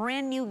have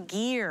brand new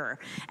gear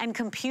and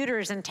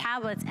computers and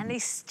tablets and they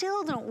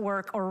still don't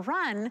work or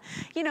run,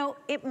 you know,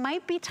 it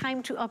might be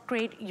time to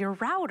upgrade your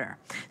router.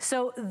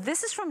 So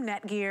this is from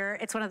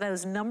Netgear. It's one of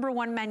those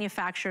 #1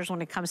 manufacturers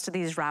when it comes to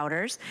these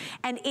routers.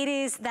 And it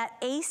is that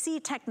AC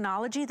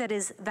technology that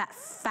is that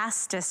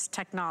fastest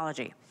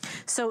technology.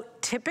 So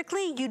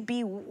typically you'd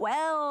be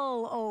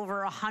well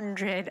over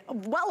 100,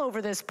 well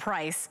over this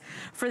price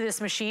for this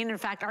machine. In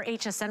fact, our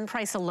HSN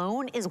price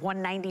alone is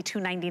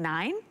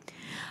 $192.99.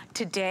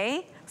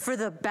 Today, for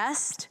the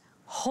best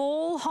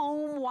whole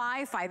home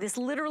Wi-Fi, this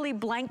literally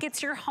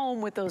blankets your home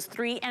with those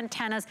 3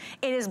 antennas.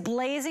 It is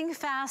blazing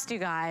fast, you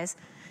guys.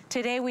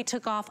 Today we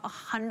took off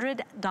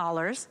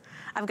 $100.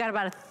 I've got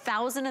about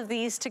 1,000 of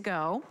these to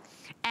go.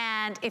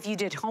 And if you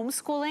did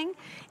homeschooling,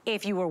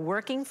 if you were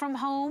working from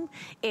home,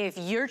 if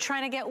you're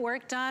trying to get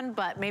work done,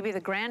 but maybe the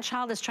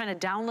grandchild is trying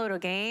to download a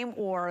game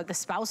or the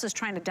spouse is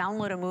trying to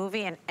download a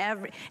movie and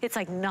it's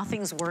like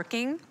nothing's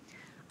working,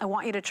 I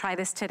want you to try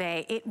this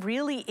today. It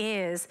really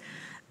is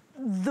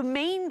the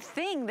main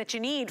thing that you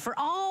need for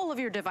all of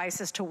your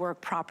devices to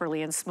work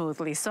properly and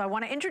smoothly. So I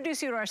want to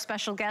introduce you to our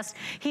special guest.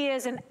 He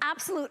is an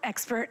absolute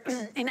expert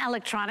in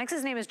electronics.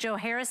 His name is Joe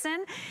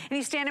Harrison, and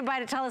he's standing by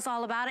to tell us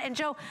all about it. And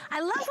Joe, I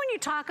love when you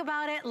talk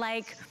about it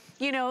like,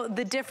 you know,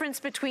 the difference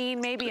between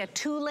maybe a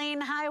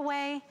 2-lane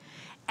highway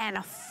and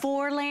a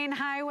 4-lane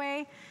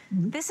highway.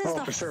 This is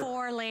the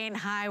 4-lane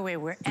highway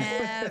where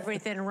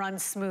everything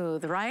runs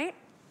smooth, right?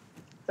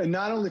 And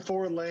not only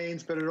 4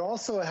 lanes, but it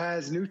also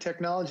has new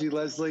technology,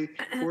 Leslie,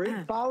 where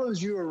it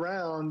follows you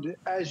around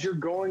as you're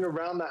going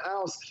around the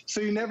house, so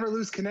you never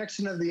lose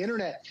connection of the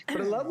internet. But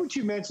I love what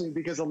you mentioned,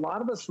 because a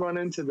lot of us run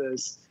into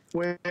this.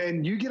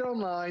 When you get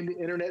online, the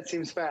internet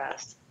seems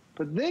fast.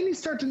 But then you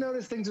start to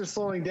notice things are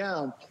slowing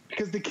down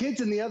because the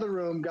kids in the other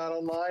room got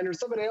online, or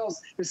somebody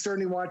else is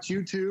starting to watch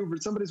YouTube, or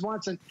somebody's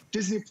watching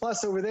Disney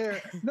Plus over there.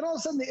 And then all of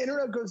a sudden the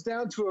internet goes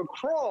down to a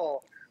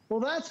crawl. Well,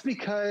 that's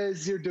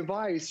because your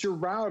device, your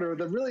router,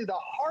 really the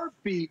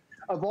heartbeat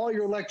of all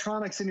your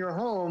electronics in your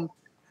home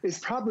is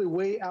probably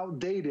way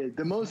outdated.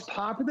 The most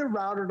popular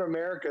router in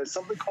America is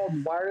something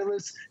called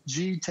Wireless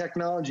G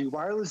technology,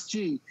 Wireless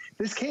G.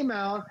 This came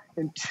out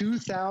in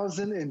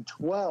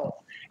 2012.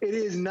 It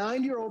is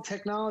 9-year-old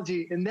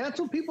technology, and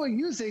that's what people are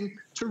using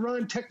to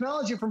run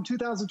technology from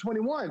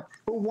 2021.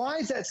 But why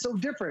is that so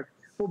different?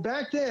 Well,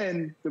 back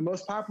then, the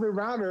most popular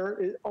router,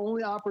 it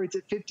only operates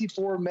at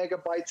 54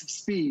 megabytes of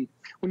speed.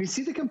 When you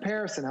see the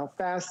comparison, how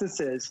fast this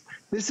is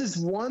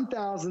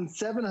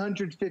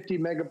 1,750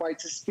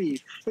 megabytes of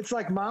speed. It's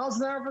like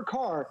miles an hour for a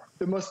car.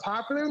 The most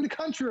popular in the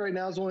country right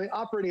now is only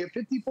operating at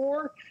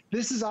 54.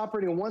 This is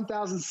operating at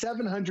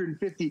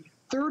 1,750,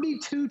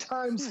 32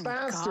 times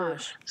faster.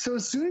 Gosh. So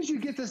as soon as you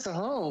get this at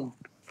home,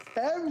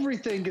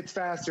 everything gets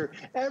faster.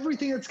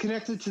 Everything that's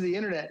connected to the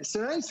internet. So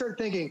now you start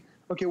thinking,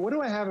 okay, what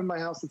do I have in my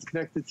house that's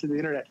connected to the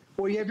internet?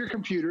 Well, you have your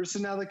computers, so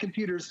now the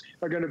computers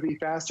are going to be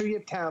faster. You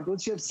have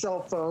tablets, you have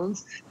cell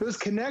phones. Those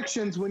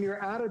connections, when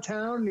you're out of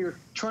town and you're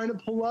trying to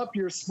pull up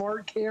your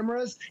smart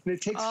cameras and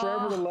it takes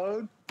forever to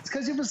load, it's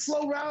because you have a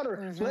slow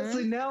router.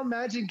 Leslie, now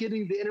imagine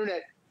getting the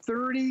internet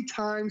 30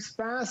 times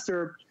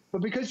faster.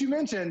 But because you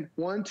mentioned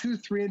 1, 2,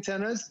 3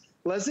 antennas,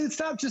 Leslie, it's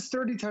not just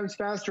 30 times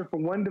faster for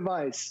one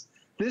device.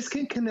 This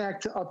can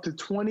connect to up to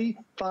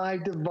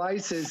 25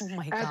 devices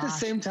at the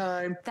same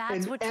time,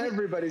 and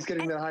everybody's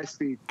getting that high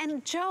speed.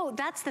 And Joe,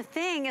 that's the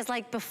thing, is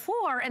like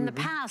before in the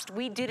past,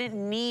 we didn't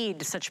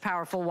need such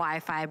powerful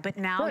Wi-Fi, but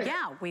now,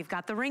 yeah, we've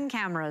got the Ring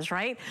cameras,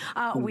 right?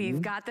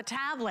 We've got the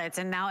tablets,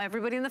 and now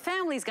everybody in the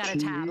family's got a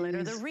tablet,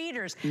 or the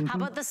readers. How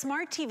about the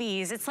smart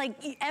TVs? It's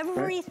like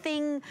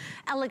everything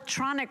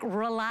electronic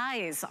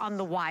relies on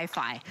the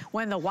Wi-Fi.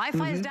 When the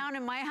Wi-Fi is down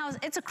in my house,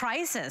 it's a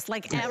crisis.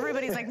 Like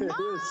everybody's like,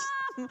 Mom!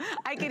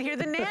 I could hear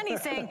the nanny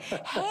saying,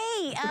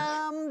 hey,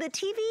 the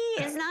TV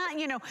is not,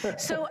 you know.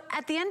 So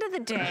at the end of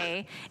the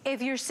day,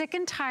 if you're sick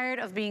and tired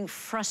of being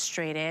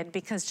frustrated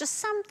because just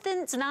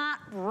something's not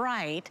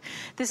right,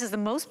 this is the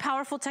most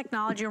powerful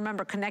technology.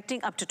 Remember,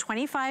 connecting up to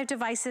 25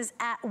 devices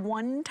at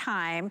one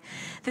time.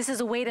 This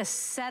is a way to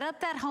set up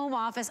that home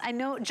office. I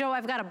know, Joe,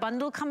 I've got a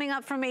bundle coming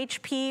up from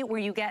HP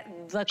where you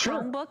get the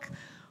Chromebook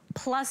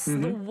plus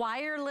the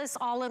wireless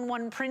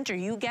all-in-one printer.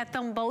 You get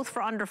them both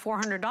for under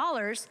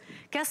 $400.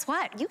 Guess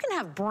what? You can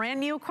have brand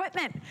new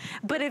equipment.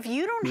 But if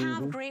you don't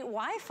have great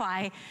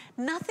Wi-Fi,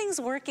 nothing's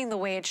working the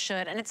way it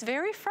should. And it's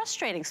very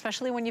frustrating,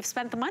 especially when you've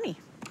spent the money.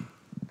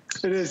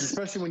 It is,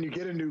 especially when you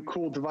get a new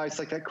cool device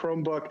like that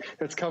Chromebook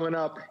that's coming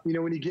up. You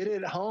know, when you get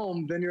it at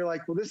home, then you're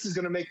like, well, this is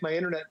going to make my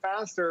internet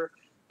faster.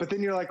 But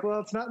then you're like, well,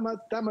 it's not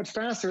that much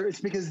faster.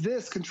 It's because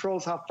this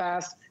controls how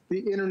fast the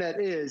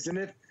internet is. And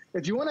if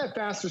if you want to have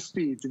faster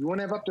speeds, if you want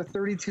to have up to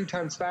 32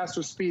 times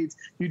faster speeds,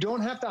 you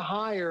don't have to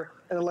hire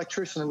an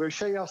electrician. I'm going to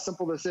show you how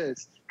simple this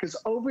is. Because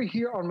over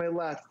here on my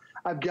left,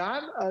 I've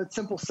got a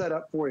simple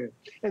setup for you.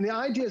 And the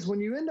idea is when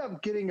you end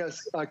up getting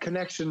a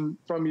connection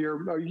from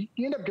you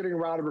end up getting a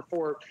router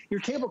before,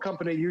 your cable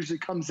company usually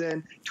comes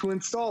in to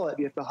install it.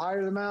 You have to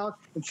hire them out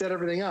and set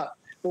everything up.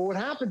 Well, what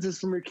happens is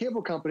from your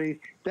cable company,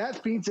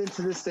 that feeds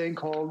into this thing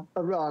called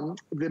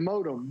the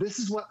modem. This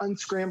is what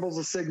unscrambles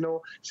the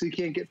signal so you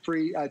can't get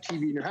free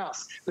TV in your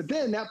house. But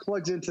then that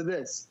plugs into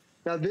this.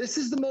 Now, this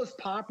is the most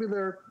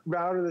popular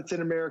router that's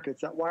in America.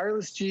 It's that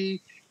wireless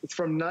G. It's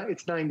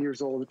 9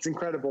 years old. It's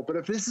incredible. But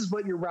if this is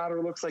what your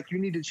router looks like, you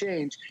need to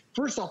change.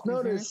 First off,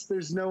 notice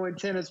there's no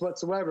antennas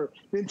whatsoever.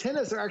 The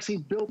antennas are actually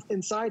built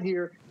inside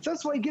here. So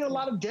that's why you get a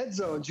lot of dead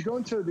zones. You go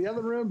into the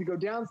other room, you go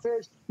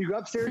downstairs, you go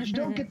upstairs, you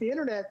don't get the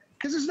internet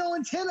because there's no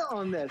antenna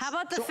on this. How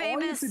about the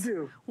famous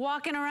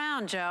walking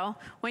around, Joe?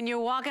 When you're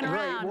walking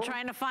around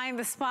trying to find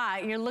the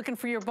spot, you're looking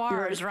for your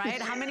bars,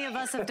 right? How many of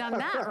us have done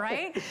that,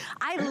 right?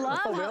 I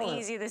love how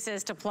easy this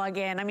is to plug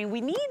in. I mean,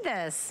 we need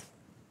this.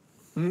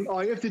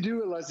 All you have to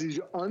do, Leslie, is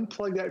you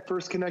unplug that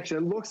first connection.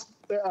 It looks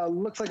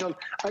like an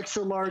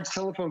extra large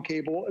telephone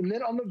cable. And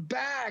then on the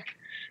back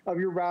of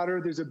your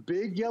router, there's a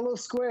big yellow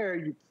square.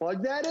 You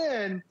plug that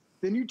in,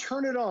 then you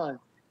turn it on.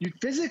 You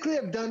physically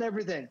have done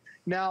everything.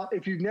 Now,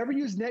 if you've never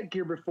used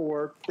Netgear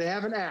before, they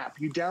have an app.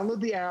 You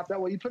download the app.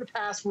 That way you put a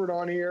password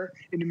on here,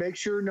 and you make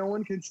sure no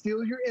one can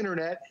steal your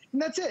internet.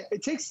 And that's it.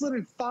 It takes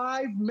literally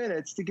 5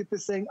 minutes to get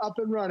this thing up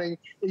and running.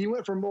 And you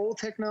went from old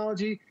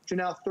technology to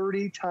now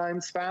 30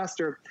 times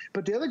faster.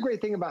 But the other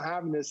great thing about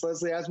having this,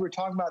 Leslie, as we're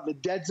talking about the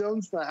dead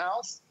zones in the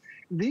house,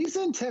 these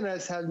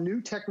antennas have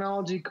new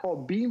technology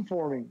called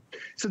beamforming.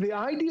 So the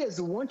idea is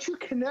that once you're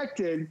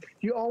connected,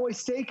 you always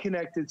stay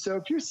connected. So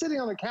if you're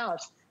sitting on the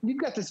couch, you've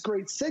got this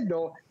great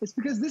signal, it's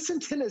because this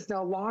antenna is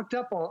now locked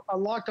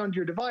onto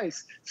your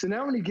device. So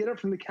now when you get up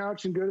from the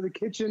couch and go to the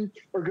kitchen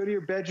or go to your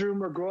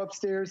bedroom or go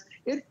upstairs,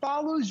 it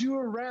follows you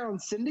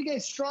around, sending a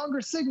stronger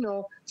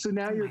signal. So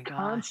now you're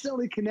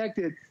constantly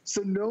connected.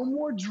 So no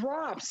more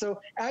drops. So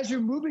as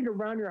you're moving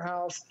around your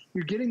house,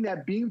 you're getting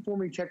that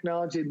beamforming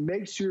technology. It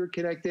makes sure you're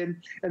connected.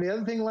 And the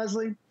other thing,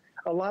 Leslie,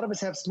 a lot of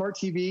us have smart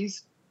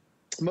TVs.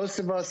 Most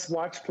of us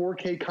watch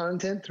 4K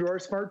content through our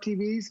smart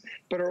TVs,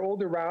 but our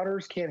older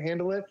routers can't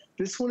handle it.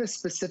 This one is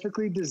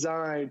specifically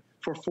designed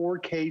for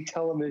 4K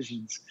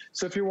televisions.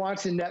 So if you're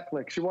watching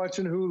Netflix, you're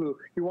watching Hulu,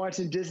 you're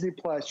watching Disney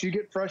Plus, you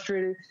get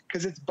frustrated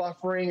because it's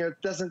buffering,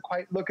 it doesn't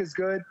quite look as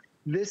good.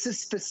 This is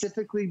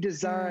specifically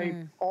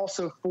designed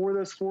also for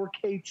those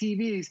 4K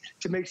TVs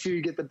to make sure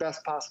you get the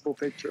best possible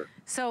picture.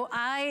 So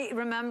I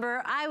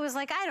remember I was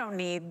like, I don't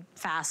need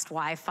fast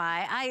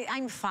Wi-Fi.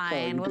 I'm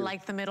fine with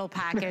like the middle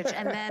package.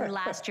 And then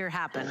last year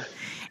happened.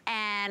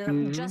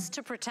 And just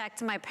to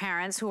protect my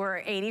parents who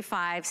are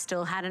 85,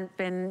 still hadn't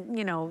been,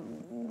 you know,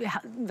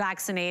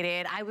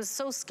 vaccinated. I was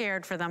so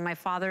scared for them. My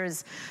father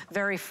is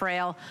very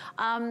frail.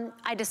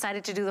 I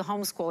decided to do the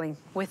homeschooling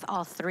with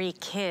all 3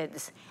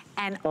 kids.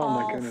 And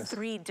all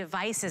 3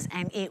 devices,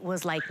 and it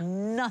was like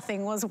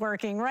nothing was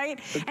working, right?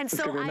 And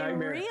so I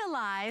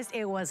realized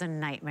it was a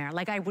nightmare.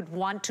 Like I would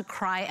want to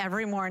cry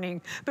every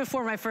morning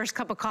before my first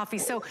cup of coffee.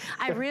 So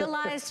I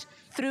realized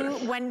through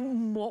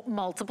when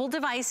multiple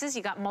devices,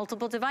 you got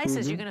multiple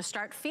devices, you're gonna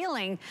start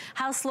feeling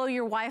how slow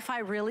your Wi-Fi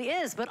really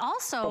is. But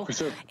also,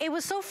 it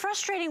was so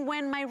frustrating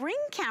when my Ring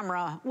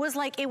camera was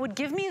like, it would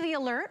give me the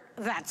alert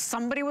that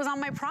somebody was on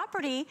my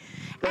property,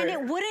 and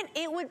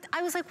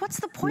I was like, what's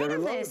the point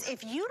of this?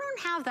 If you don't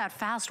have that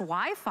fast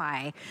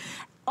Wi-Fi,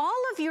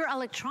 all of your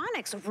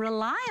electronics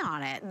rely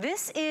on it.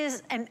 This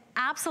is an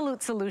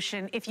absolute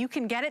solution. If you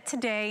can get it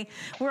today,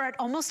 we're at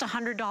almost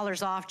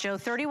 $100 off, Joe,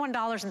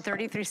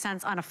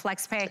 $31.33 on a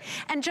FlexPay.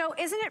 And Joe,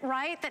 isn't it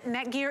right that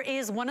Netgear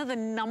is one of the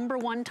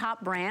 #1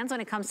 top brands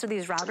when it comes to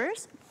these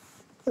routers?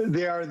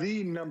 They are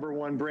the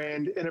 #1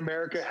 brand in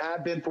America,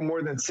 have been for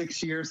more than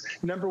 6 years.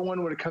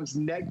 #1 when it comes to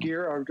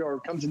Netgear or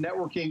comes to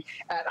networking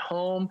at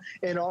home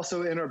and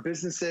also in our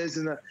businesses.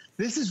 And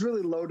this is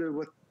really loaded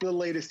with the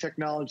latest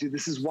technology.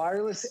 This is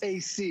wireless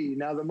AC.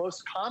 Now, the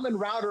most common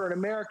router in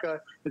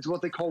America is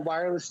what they call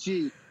wireless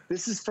G.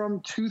 This is from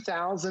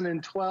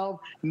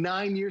 2012,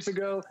 9 years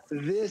ago.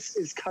 This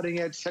is cutting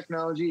edge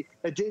technology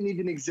that didn't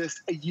even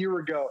exist a year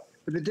ago.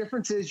 But the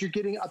difference is you're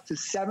getting up to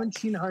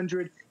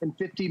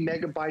 1,750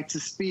 megabytes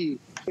of speed.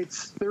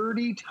 It's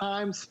 30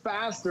 times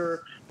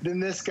faster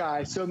than this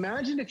guy. So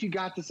imagine if you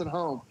got this at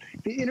home.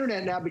 The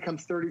internet now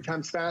becomes 30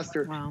 times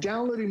faster.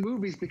 Downloading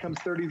movies becomes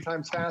 30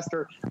 times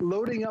faster.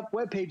 Loading up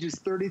web pages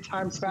 30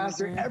 times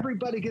faster.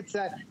 Everybody gets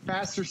that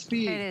faster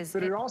speed.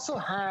 But it also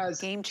has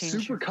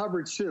super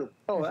coverage too.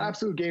 Oh,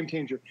 absolute game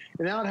changer.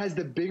 And now it has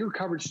the bigger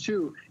coverage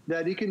too,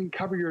 that you can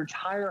cover your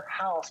entire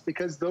house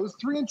because those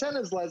 3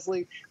 antennas,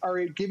 Leslie, are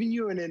giving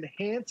you an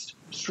enhanced,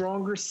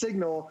 stronger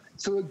signal.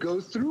 So it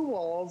goes through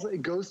walls,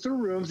 it goes through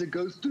rooms, it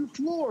goes through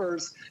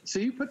floors. So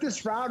you put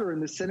this router in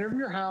the center of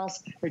your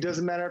house. It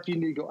doesn't matter if you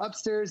need to go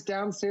upstairs,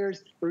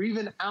 downstairs, or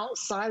even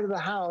outside of the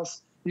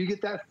house. you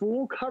get that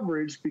full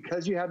coverage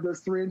because you have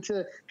those three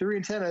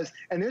antennas.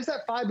 And there's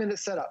that 5-minute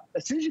setup.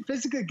 As soon as you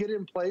physically get it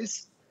in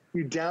place,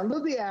 you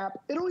download the app.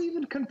 It'll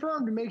even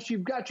confirm to make sure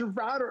you've got your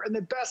router in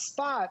the best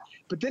spot.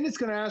 But then it's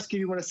going to ask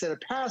you want to set a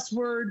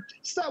password.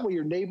 It's not where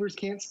your neighbors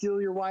can't steal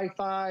your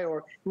Wi-Fi,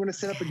 or you want to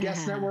set up a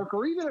guest network,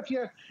 or even if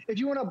you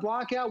want to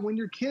block out when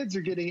your kids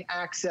are getting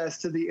access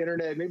to the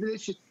internet, maybe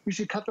you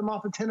should cut them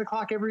off at 10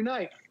 o'clock every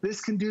night. This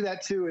can do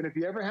that too. And if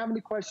you ever have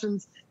any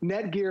questions,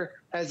 Netgear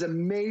has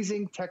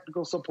amazing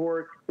technical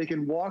support. They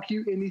can walk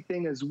you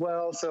anything as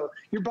well. So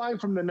you're buying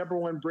from the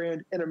 #1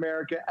 brand in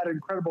America at an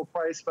incredible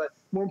price. But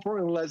more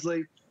importantly,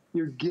 Leslie,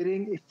 you're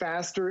getting a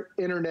faster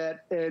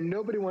internet, and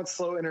nobody wants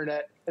slow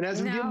internet. And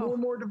as we get more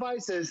and more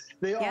devices,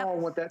 they all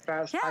want that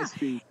fast, high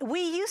speed. We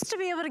used to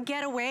be able to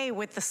get away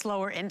with the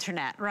slower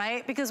internet,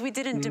 right? Because we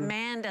didn't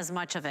demand as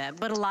much of it.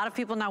 But a lot of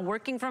people now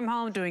working from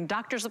home, doing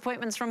doctor's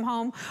appointments from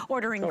home,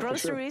 ordering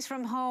groceries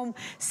from home,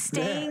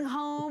 staying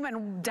home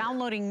and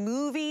downloading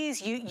movies.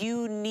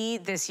 You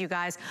need this, you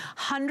guys.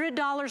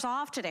 $100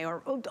 off today,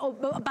 or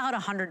about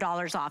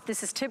 $100 off.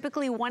 This is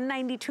typically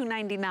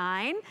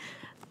 $192.99.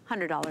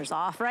 $100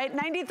 off, right?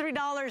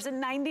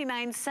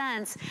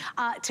 $93.99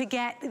 to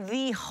get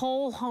the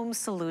whole home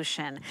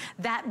solution.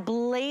 That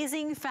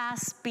blazing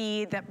fast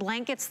speed that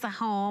blankets the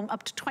home,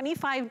 up to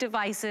 25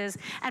 devices,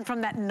 and from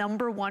that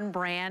 #1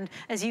 brand.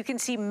 As you can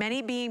see,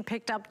 many being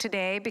picked up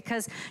today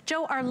because,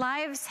 Joe, our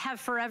lives have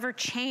forever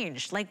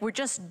changed. Like,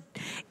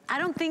 I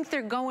don't think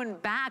they're going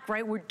back,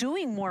 right? We're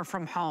doing more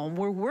from home.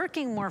 We're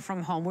working more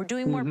from home. We're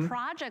doing more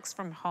projects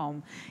from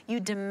home. You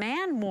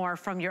demand more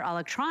from your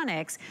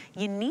electronics.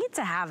 You need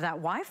to have that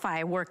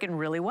Wi-Fi working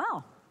really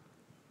well.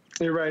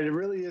 You're right. It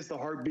really is the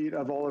heartbeat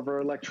of all of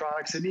our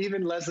electronics. And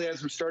even, Leslie,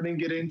 as we're starting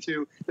to get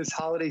into this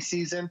holiday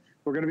season,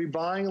 we're going to be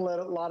buying a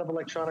lot of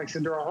electronics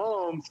into our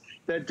homes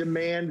that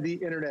demand the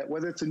internet,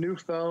 whether it's a new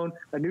phone,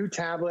 a new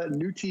tablet, a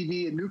new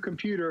TV, a new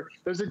computer.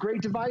 Those are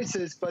great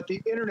devices, but the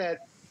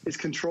internet is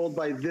controlled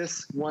by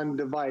this one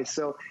device.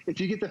 So if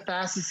you get the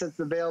fastest that's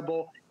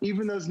available,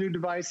 even those new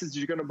devices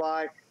you're going to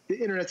buy, the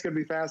internet's going to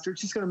be faster.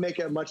 It's just going to make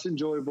it a much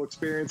enjoyable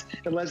experience.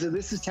 And Leslie,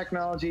 this is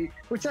technology,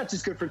 which is not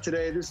just good for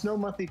today. There's no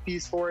monthly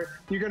fees for it.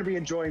 You're going to be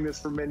enjoying this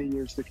for many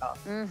years to come.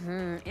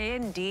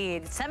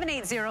 Indeed.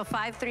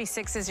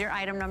 780-536 is your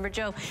item number.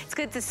 Joe, it's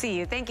good to see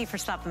you. Thank you for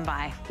stopping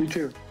by. You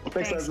too.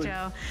 Thanks, Leslie.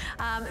 Joe.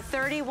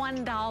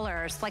 $31.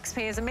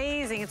 FlexPay is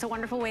amazing. It's a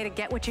wonderful way to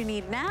get what you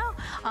need now,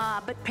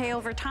 but pay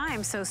over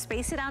time. So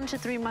space it out into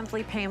 3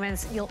 monthly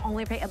payments. You'll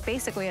only pay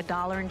basically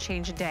 $1 and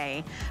change a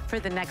day for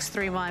the next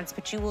 3 months,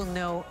 but you will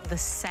know the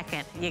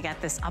second you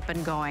get this up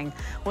and going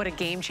what a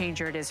game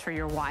changer it is for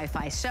your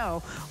Wi-Fi.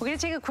 So we're going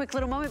to take a quick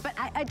little moment, but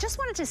I just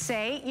wanted to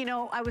say, you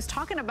know, I was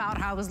talking about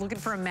how I was looking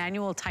for a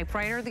manual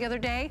typewriter the other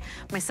day.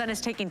 My son is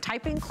taking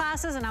typing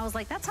classes, and I was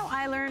like, that's how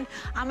I learned.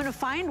 I'm going to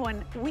find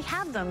one. We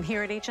have them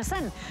here at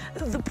HSN.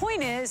 The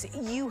point is,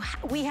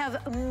 we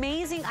have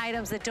amazing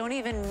items that don't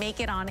even make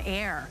it on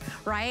air,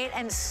 right?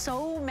 And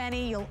so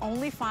many you'll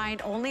only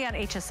find only at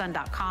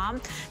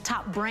hsn.com.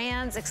 Top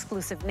brands,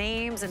 exclusive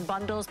names and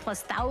bundles,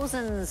 plus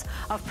thousands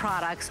of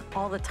products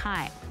all the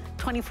time.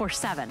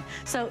 24/7.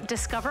 So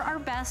discover our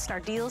best, our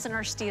deals and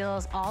our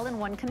steals all in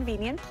one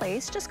convenient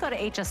place. Just go to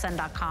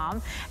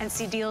hsn.com and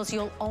see deals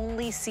you'll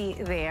only see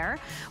there.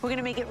 We're going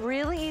to make it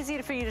really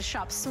easy for you to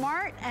shop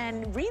smart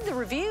and read the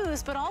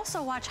reviews, but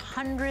also watch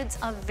hundreds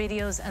of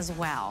videos as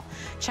well.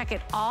 Check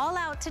it all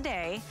out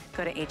today.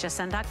 Go to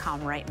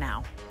hsn.com right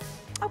now.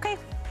 Okay.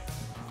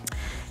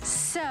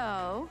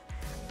 So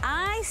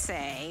I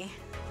say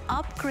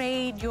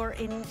upgrade your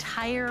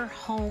entire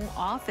home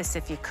office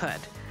if you could.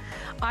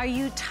 Are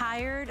you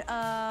tired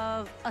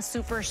of a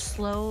super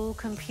slow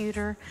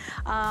computer?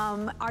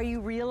 Are you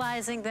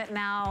realizing that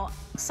now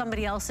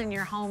somebody else in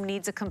your home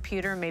needs a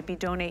computer? Maybe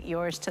donate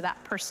yours to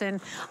that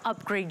person,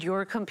 upgrade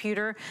your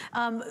computer.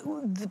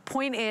 The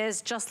point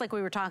is, just like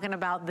we were talking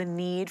about the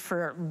need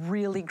for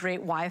really great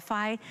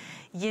Wi-Fi,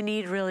 you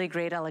need really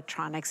great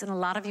electronics. And a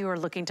lot of you are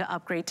looking to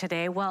upgrade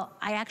today. Well,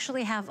 I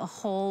actually have a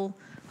whole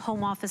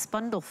home office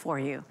bundle for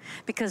you,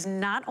 because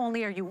not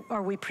only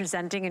are we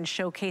presenting and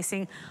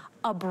showcasing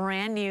a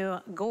brand new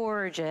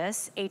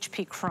gorgeous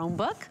HP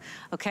Chromebook.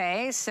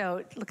 Okay,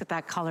 so look at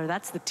that color.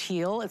 That's the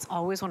teal. It's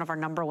always one of our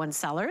 #1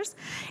 sellers.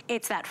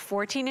 It's that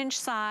 14-inch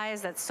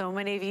size that so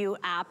many of you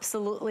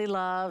absolutely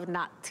love.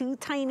 Not too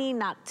tiny,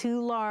 not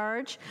too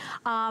large.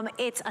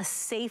 It's a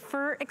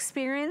safer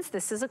experience.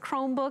 This is a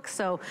Chromebook,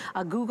 so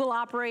a Google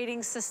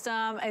operating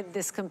system.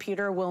 This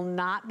computer will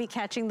not be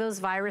catching those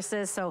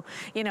viruses. So,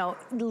 you know,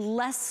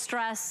 less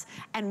stress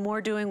and more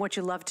doing what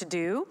you love to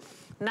do.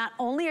 Not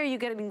only are you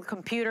getting the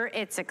computer,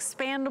 it's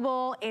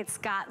expandable. It's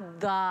got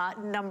the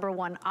 #1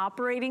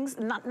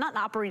 not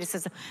operating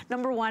system,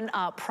 #1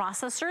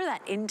 processor,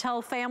 that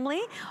Intel family,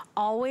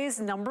 always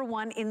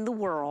 #1 in the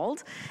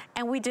world.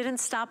 And we didn't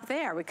stop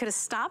there. We could have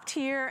stopped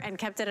here and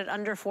kept it at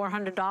under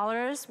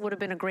 $400. Would have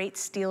been a great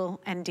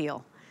steal and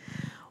deal.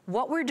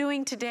 What we're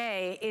doing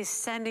today is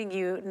sending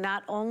you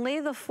not only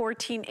the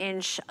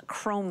 14-inch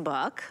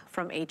Chromebook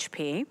from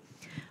HP,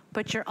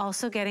 but you're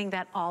also getting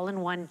that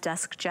all-in-one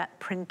DeskJet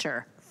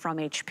printer from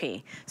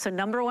HP. So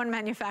 #1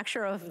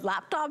 manufacturer of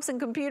laptops and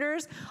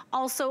computers,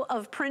 also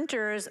of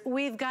printers.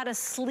 We've got a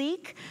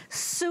sleek,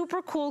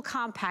 super cool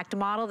compact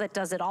model that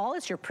does it all.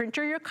 It's your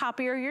printer, your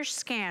copier, your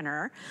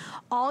scanner.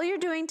 All you're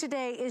doing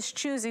today is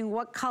choosing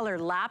what color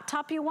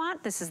laptop you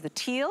want. This is the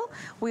teal.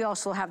 We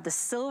also have the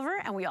silver,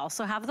 and we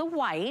also have the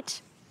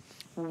white.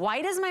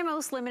 White is my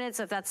most limited,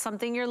 so if that's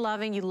something you're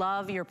loving, you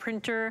love your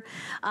printer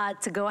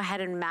to go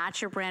ahead and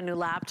match your brand new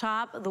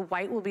laptop, the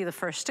white will be the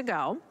first to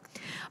go.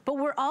 But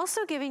we're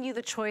also giving you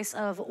the choice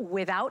of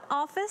without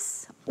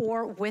Office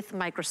or with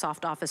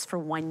Microsoft Office for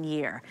 1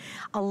 year.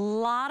 A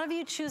lot of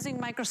you choosing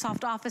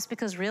Microsoft Office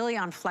because really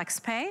on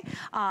FlexPay,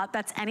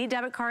 that's any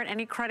debit card,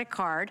 any credit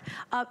card,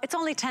 it's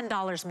only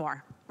 $10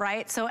 more,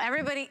 right? So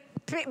everybody,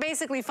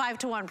 basically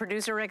 5-to-1,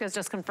 producer Rick has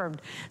just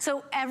confirmed.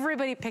 So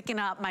everybody picking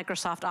up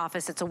Microsoft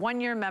Office, it's a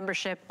 1-year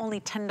membership, only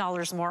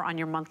 $10 more on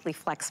your monthly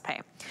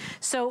FlexPay.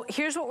 So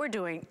here's what we're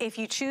doing. If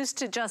you choose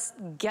to just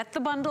get the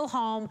bundle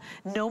home,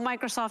 no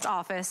Microsoft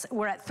Office,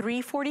 we're at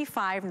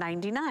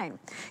 $345.99.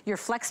 Your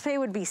FlexPay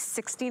would be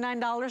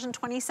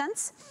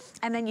 $69.20,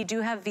 and then you do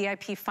have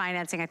VIP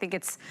financing. I think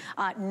it's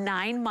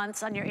 9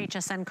 months on your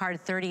HSN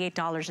card,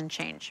 $38 and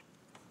change.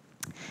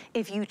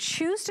 If you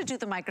choose to do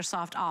the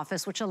Microsoft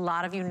Office, which a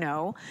lot of you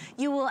know,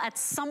 you will at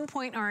some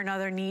point or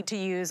another need to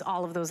use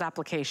all of those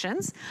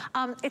applications.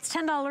 It's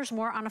 $10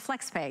 more on a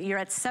FlexPay. You're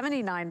at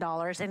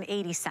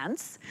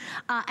 $79.80.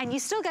 And you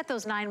still get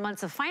those 9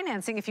 months of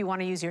financing if you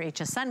want to use your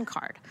HSN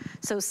card.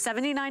 So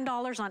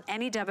 $79 on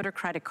any debit or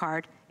credit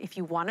card. If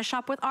you want to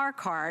shop with our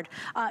card,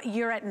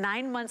 you're at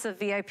 9 months of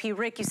VIP.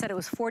 Rick, you said it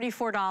was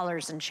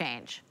 $44 and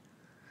change.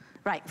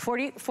 Right,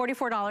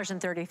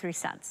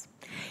 $44.33.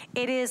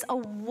 It is a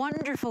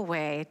wonderful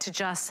way to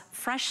just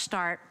fresh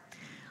start,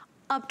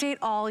 update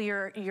all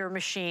your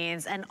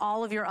machines and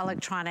all of your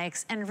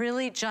electronics, and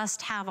really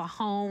just have a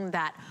home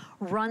that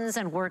runs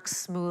and works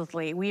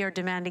smoothly. We are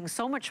demanding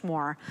so much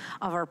more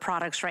of our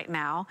products right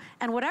now.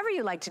 And whatever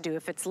you like to do,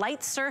 if it's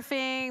light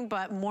surfing,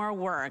 but more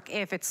work,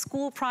 if it's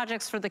school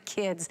projects for the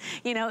kids,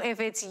 you know, if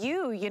it's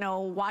you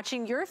know,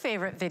 watching your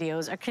favorite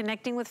videos or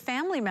connecting with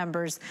family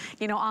members,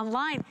 you know,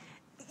 online,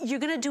 you're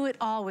gonna do it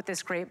all with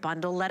this great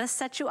bundle. Let us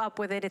set you up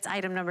with it. It's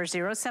item number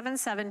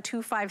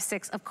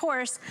 077256. Of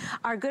course,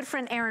 our good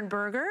friend Aaron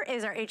Berger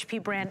is our HP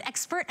brand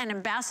expert and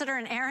ambassador.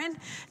 And Aaron,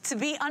 to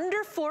be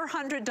under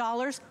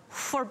 $400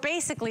 for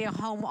basically a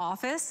home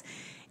office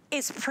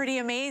is pretty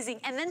amazing.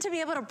 And then to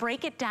be able to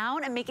break it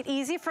down and make it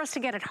easy for us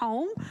to get it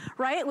home,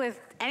 right? With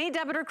any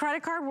debit or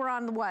credit card, we're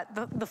on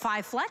the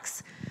 5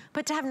 Flex.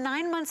 But to have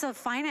 9 months of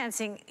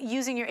financing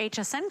using your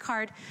HSN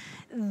card,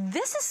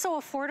 this is so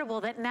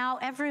affordable that now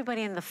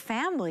everybody in the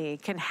family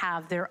can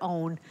have their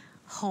own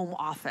home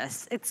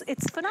office.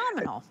 It's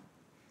phenomenal.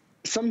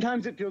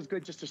 Sometimes it feels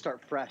good just to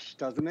start fresh,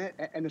 doesn't it?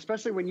 And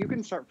especially when you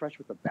can start fresh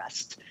with the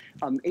best.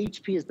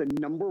 HP is the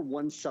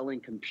 #1 selling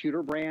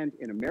computer brand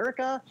in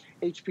America.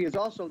 HP is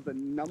also the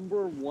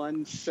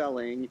 #1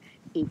 selling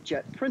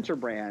inkjet printer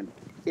brand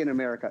in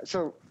America.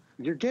 So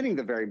you're getting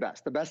the very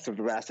best, the best of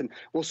the best. And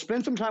we'll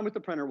spend some time with the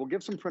printer. We'll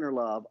give some printer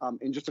love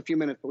in just a few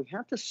minutes. But we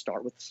have to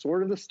start with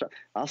sort of the star.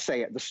 I'll say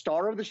it. The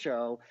star of the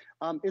show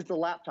is the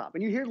laptop.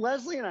 And you hear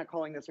Leslie and I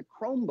calling this a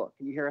Chromebook.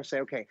 And you hear us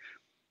say, okay,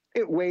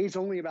 it weighs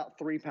only about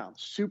 3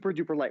 pounds, super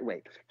duper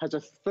lightweight, has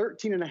a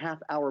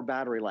 13.5-hour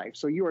battery life.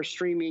 So you are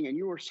streaming and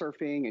you are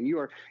surfing and you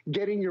are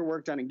getting your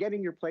work done and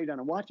getting your play done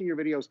and watching your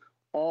videos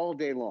all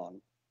day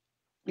long.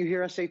 You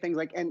hear us say things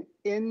like an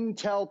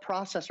Intel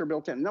processor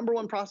built in.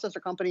 #1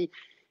 processor company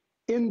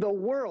in the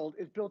world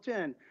is built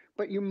in.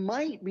 But you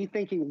might be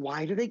thinking,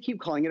 why do they keep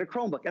calling it a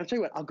Chromebook? And I'll tell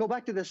you what, I'll go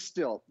back to this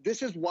still.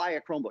 This is why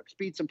a Chromebook: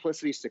 speed,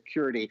 simplicity,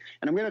 security.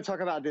 And I'm going to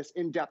talk about this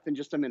in depth in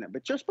just a minute.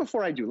 But just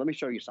before I do, let me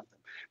show you something.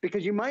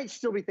 Because you might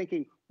still be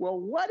thinking, well,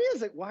 what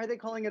is it? Why are they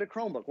calling it a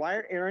Chromebook? Why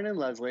are Aaron and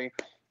Leslie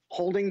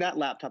holding that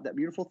laptop, that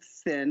beautiful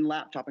thin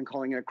laptop, and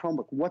calling it a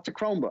Chromebook? What's a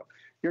Chromebook?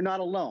 You're not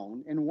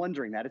alone in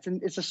wondering that.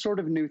 It's a sort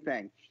of new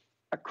thing.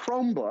 A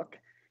Chromebook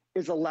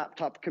is a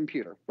laptop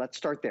computer. Let's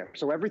start there.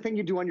 So everything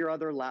you do on your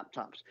other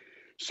laptops,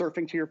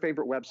 surfing to your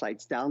favorite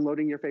websites,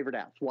 downloading your favorite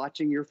apps,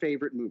 watching your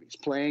favorite movies,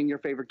 playing your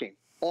favorite game,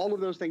 all of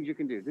those things you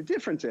can do. The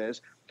difference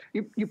is,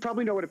 you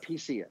probably know what a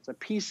PC is. A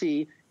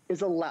PC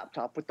is a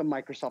laptop with the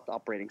Microsoft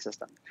operating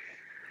system.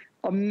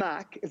 A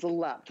Mac is a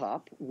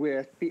laptop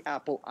with the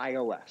Apple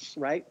iOS,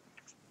 right?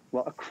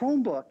 Well, a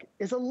Chromebook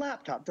is a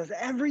laptop, does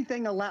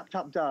everything a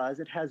laptop does.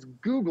 It has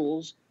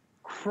Google's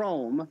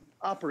Chrome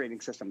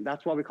operating system.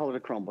 That's why we call it a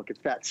Chromebook. It's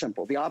that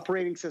simple. The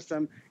operating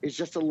system is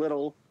just a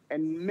little,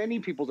 in many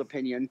people's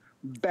opinion,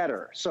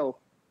 better. So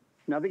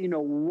now that you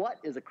know what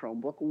is a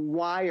Chromebook,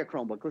 why a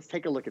Chromebook, let's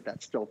take a look at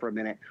that still for a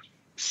minute.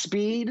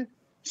 Speed,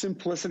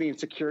 simplicity, and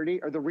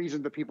security are the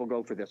reasons that people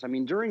go for this. I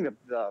mean, during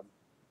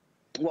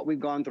what we've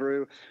gone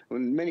through,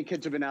 when many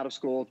kids have been out of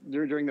school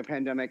during the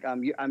pandemic,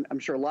 I'm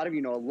sure a lot of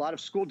you know, a lot of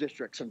school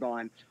districts have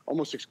gone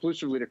almost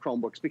exclusively to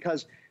Chromebooks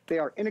because they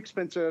are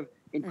inexpensive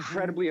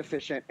incredibly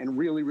efficient and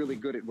really, really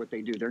good at what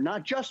they do. They're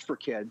not just for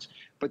kids,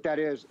 but that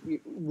is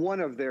one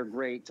of their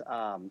great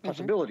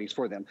possibilities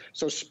for them.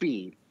 So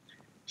speed.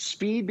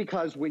 Speed,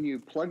 because when you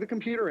plug the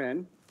computer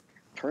in,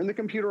 turn the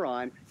computer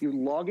on, you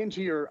log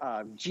into your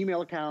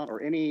Gmail account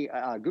or any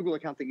Google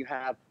account that you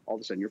have, all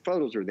of a sudden your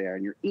photos are there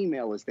and your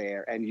email is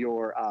there and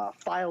your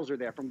files are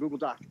there from Google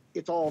Docs.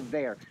 It's all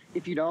there.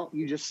 If you don't,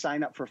 you just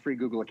sign up for a free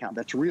Google account.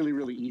 That's really,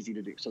 really easy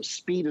to do. So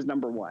speed is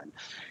number one.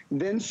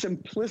 Then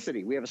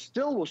simplicity. We have a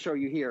still we'll show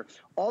you here.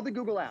 All the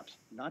Google apps,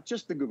 not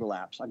just the Google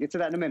apps. I'll get to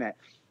that in a minute.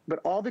 But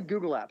all the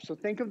Google apps. So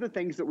think of the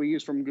things that we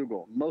use from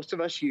Google. Most of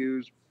us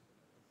use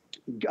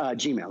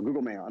Gmail,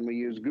 Google Mail, and we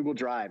use Google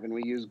Drive, and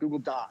we use Google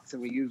Docs,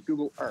 and we use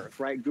Google Earth,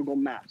 right? Google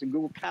Maps and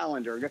Google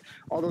Calendar,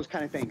 all those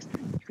kind of things.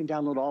 You can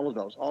download all of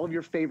those. All of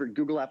your favorite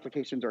Google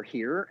applications are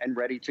here and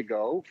ready to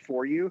go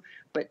for you.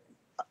 But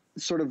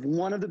sort of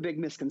one of the big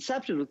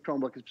misconceptions with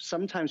Chromebook is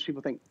sometimes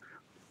people think,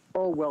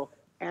 oh, well,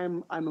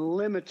 I'm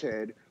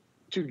limited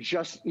to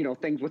just,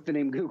 things with the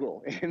name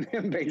Google.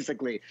 And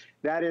basically,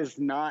 that is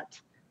not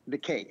the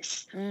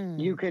case.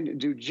 You can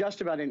do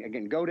just about any,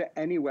 again, go to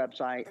any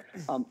website.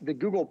 The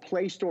Google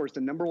Play Store is the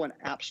 #1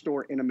 app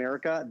store in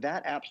America.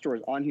 That app store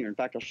is on here. In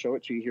fact, I'll show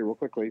it to you here real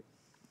quickly.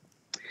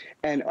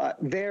 And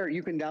there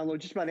you can download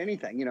just about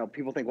anything.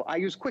 People think, well, I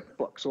use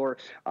QuickBooks, or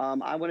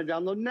I want to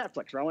download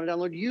Netflix, or I want to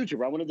download YouTube,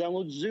 or I want to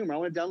download Zoom, or I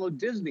want to download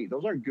Disney.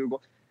 Those aren't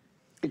Google.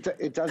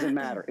 It doesn't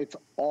matter. It's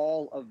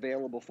all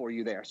available for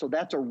you there. So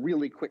that's a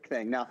really quick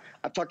thing. Now,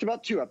 I've talked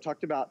about two. I've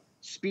talked about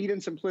speed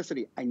and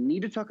simplicity. I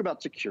need to talk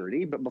about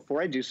security, but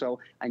before I do so,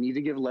 I need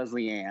to give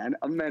Leslie Ann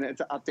a minute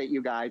to update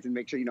you guys and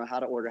make sure you know how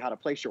to order, how to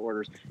place your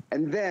orders.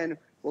 And then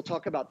we'll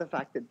talk about the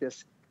fact that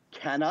this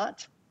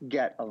cannot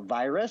get a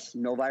virus,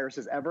 no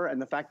viruses ever,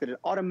 and the fact that it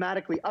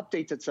automatically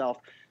updates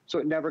itself so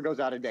it never goes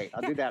out of date.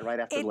 I'll do that right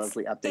after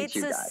Leslie updates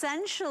you guys. It's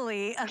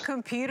essentially a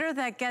computer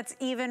that gets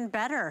even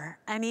better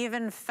and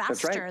even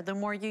faster the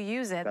more you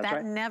use it.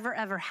 That never,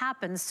 ever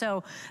happens.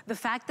 So the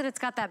fact that it's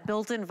got that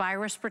built-in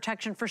virus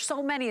protection for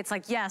so many, it's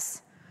like,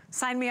 yes,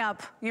 sign me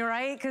up, you're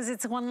right? Because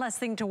it's one less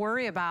thing to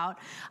worry about.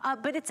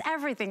 But it's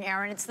everything,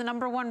 Aaron. It's the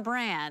 #1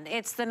 brand.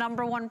 It's the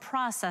 #1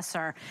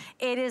 processor.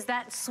 It is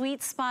that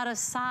sweet spot of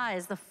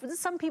size.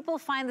 Some people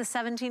find the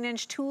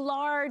 17-inch too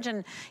large,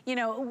 and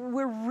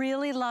we're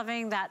really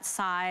loving that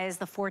size,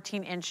 the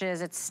 14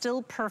 inches. It's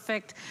still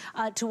perfect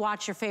to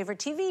watch your favorite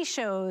TV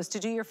shows, to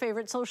do your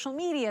favorite social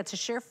media, to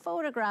share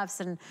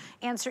photographs and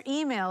answer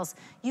emails.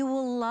 You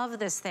will love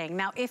this thing.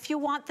 Now, if you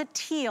want the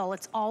teal,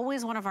 it's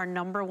always one of our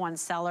 #1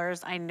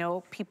 sellers. I know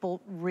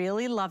people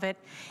really love it.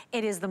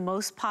 It is the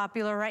most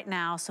popular right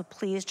now, so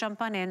please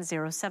jump on in.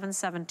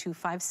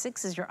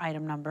 077256 is your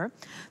item number.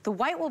 The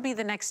white will be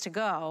the next to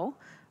go,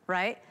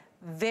 right?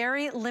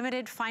 Very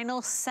limited,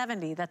 final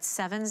 70. That's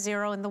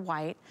 70 in the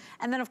white.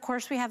 And then, of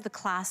course, we have the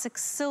classic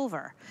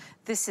silver.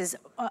 This is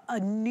a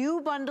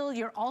new bundle.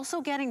 You're also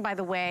getting, by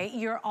the way,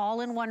 your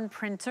all-in-one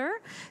printer.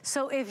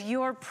 So if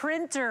your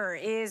printer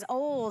is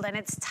old and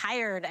it's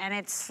tired and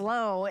it's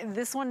slow,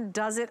 this one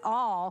does it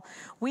all.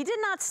 We did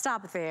not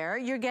stop there.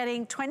 You're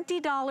getting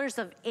 $20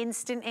 of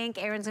instant ink.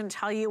 Aaron's gonna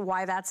tell you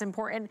why that's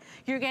important.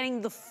 You're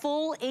getting the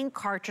full ink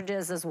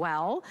cartridges as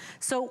well.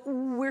 So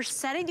we're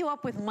setting you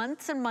up with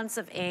months and months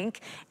of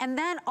ink, and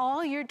then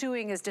all you're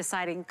doing is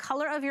deciding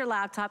color of your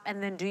laptop,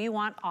 and then do you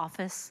want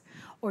Office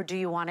or do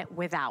you want it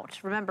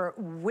without? Remember,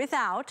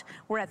 without,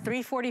 we're at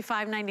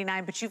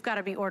 $345.99, but you've got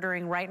to be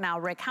ordering right now.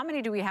 Rick, how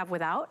many do we have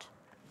without?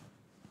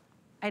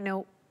 I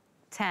know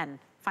 10,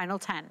 final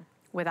 10.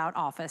 Without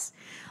Office.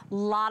 A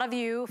lot of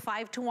you,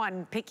 5 to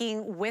 1,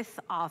 picking with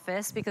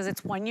Office because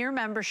it's 1-year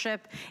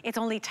membership. It's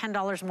only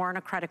 $10 more on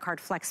a credit card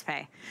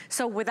FlexPay.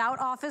 So without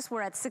Office,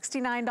 we're at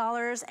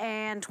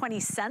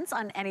 $69.20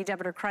 on any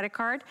debit or credit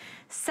card,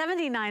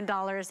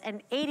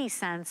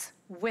 $79.80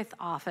 with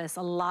Office.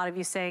 A lot of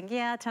you saying,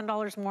 yeah,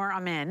 $10 more,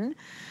 I'm in.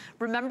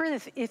 Remember,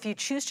 if you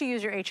choose to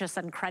use your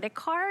HSN credit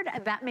card,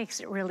 that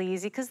makes it really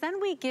easy because then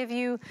we give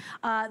you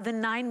the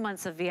 9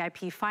 months of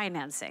VIP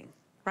financing.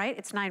 Right?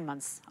 It's 9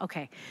 months.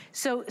 Okay.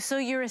 So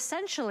you're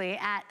essentially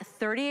at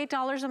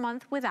 $38 a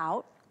month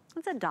without.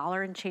 It's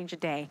 $1 and change a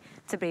day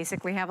to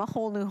basically have a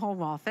whole new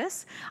home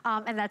office.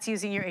 And that's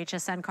using your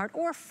HSN card,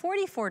 or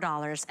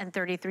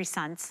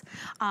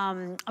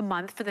 $44.33 a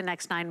month for the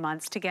next 9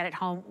 months to get it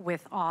home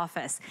with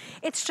Office.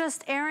 It's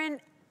just,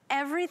 Aaron,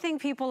 everything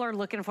people are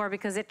looking for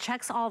because it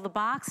checks all the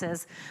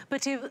boxes,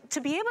 but to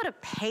be able to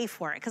pay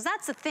for it, because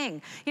that's the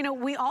thing.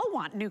 We all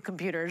want new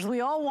computers. We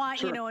all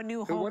want, a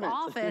new home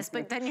office,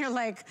 but then you're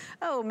like,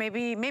 oh,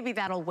 maybe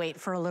that'll wait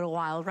for a little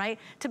while, right?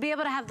 To be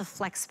able to have the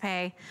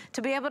FlexPay,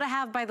 to be able to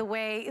have, by the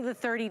way, the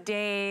 30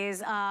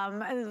 days,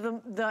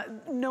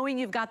 knowing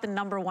you've got the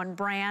 #1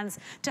 brands,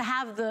 to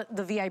have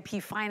the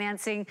VIP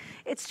financing,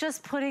 it's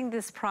just putting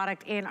this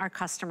product in our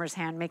customer's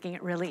hand, making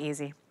it really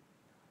easy.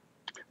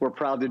 We're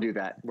proud to do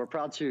that. We're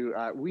proud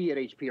to, we at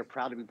HP are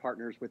proud to be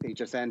partners with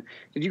HSN.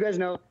 Did you guys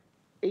know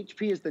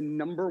HP is the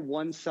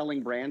 #1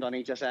 selling brand on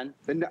HSN?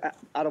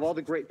 Out of all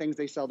the great things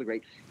they sell, the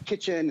great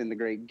kitchen and the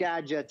great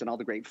gadgets and all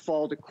the great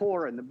fall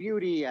decor and the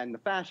beauty and the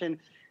fashion,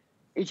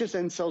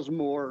 HSN sells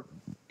more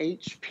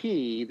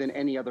HP than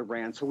any other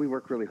brand, so we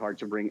work really hard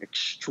to bring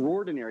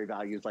extraordinary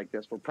values like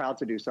this. We're proud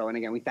to do so, and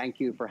again, we thank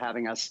you for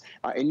having us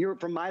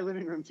from my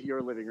living room to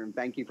your living room.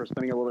 Thank you for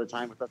spending a little bit of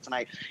time with us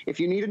tonight. If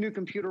you need a new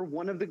computer,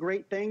 one of the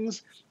great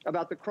things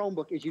about the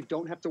Chromebook is you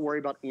don't have to worry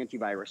about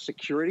antivirus.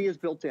 Security is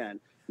built in.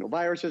 No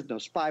viruses, no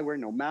spyware,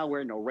 no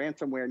malware, no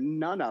ransomware,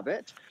 none of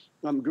it.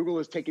 Google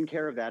has taken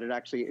care of that.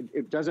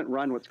 It doesn't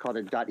run what's called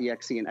a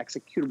 .exe, an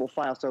executable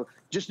file, so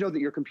just know that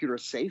your computer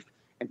is safe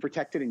and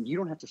protected, and you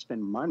don't have to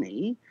spend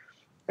money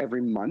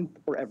every month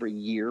or every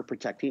year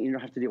protecting it. You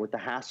don't have to deal with the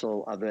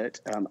hassle of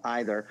it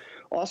either.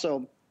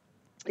 Also,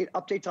 it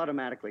updates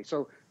automatically.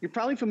 So you're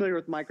probably familiar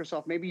with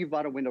Microsoft. Maybe you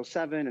bought a Windows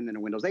 7 and then a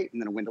Windows 8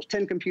 and then a Windows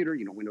 10 computer.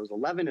 You know, Windows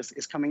 11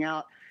 is coming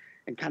out.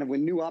 And kind of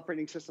when new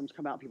operating systems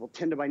come out, people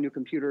tend to buy new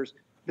computers.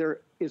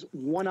 There is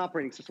one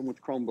operating system with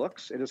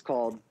Chromebooks. It is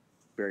called,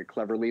 very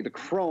cleverly, the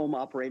Chrome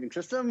operating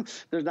system.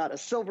 There's not a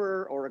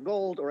silver or a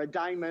gold or a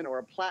diamond or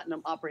a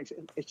platinum operating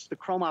system. It's the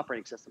Chrome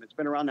operating system. It's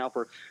been around now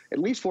for at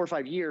least 4 or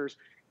 5 years.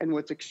 And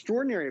what's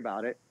extraordinary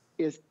about it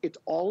is it's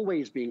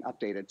always being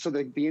updated. So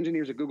the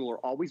engineers at Google are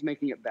always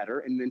making it better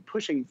and then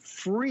pushing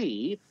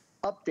free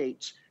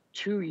updates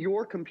to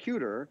your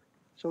computer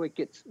so it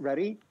gets,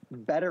 ready,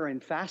 better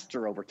and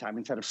faster over time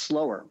instead of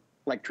slower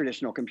like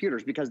traditional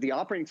computers, because the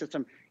operating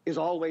system is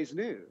always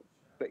new.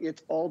 But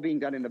it's all being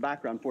done in the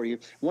background for you.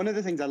 One of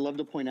the things I love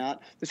to point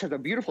out, this has a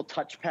beautiful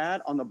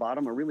touchpad on the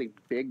bottom, a really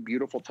big,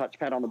 beautiful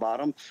touchpad on the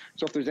bottom.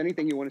 So if there's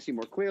anything you want to see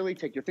more clearly,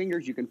 take your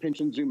fingers, you can pinch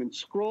and zoom and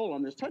scroll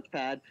on this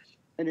touchpad,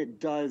 and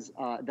it does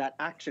that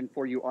action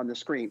for you on the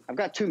screen. I've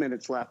got 2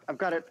 minutes left. I've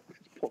got a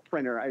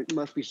printer. It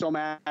must be so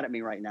mad at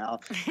me right now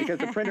because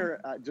the printer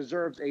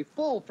deserves a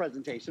full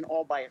presentation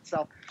all by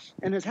itself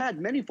and has had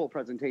many full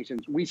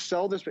presentations. We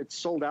sell this, it's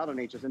sold out on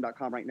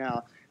hsn.com right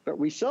now, but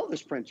we sell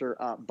this printer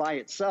by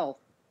itself.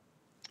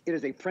 It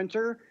is a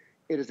printer,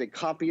 it is a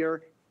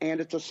copier,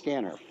 and it's a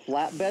scanner.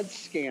 Flatbed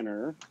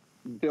scanner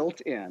built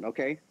in,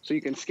 okay? So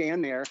you can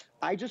scan there.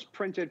 I just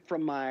printed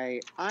from my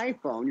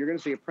iPhone. You're gonna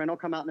see a print will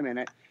come out in a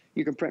minute.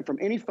 You can print from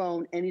any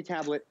phone, any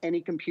tablet, any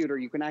computer.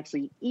 You can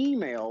actually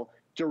email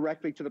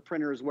directly to the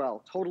printer as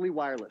well, totally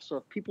wireless. So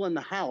if people in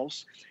the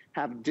house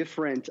have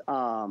different,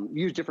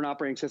 use different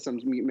operating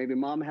systems, maybe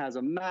mom has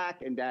a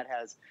Mac and dad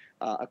has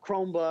a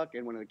Chromebook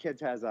and one of the kids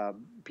has a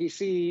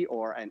PC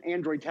or an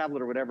Android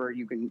tablet or whatever,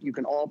 you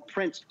can all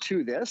print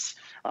to this.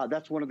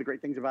 That's one of the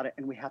great things about it.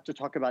 And we have to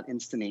talk about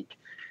Instant Ink.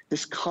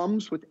 This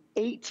comes with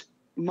 8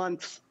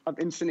 months of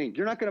Instant Ink.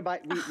 You're not gonna buy,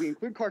 we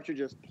include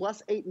cartridges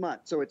plus 8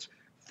 months. So it's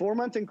 4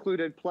 months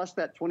included, plus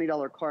that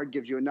 $20 card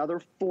gives you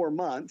another 4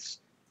 months.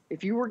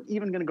 If you were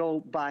even gonna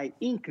go buy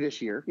ink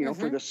this year, you know,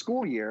 for the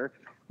school year,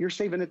 you're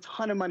saving a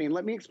ton of money. And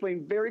let me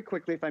explain very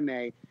quickly, if I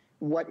may,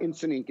 what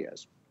Instant Ink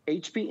is.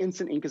 HP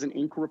Instant Ink is an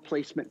ink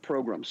replacement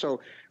program.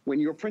 So when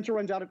your printer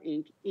runs out of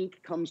ink,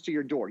 ink comes to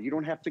your door. You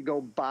don't have to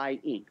go buy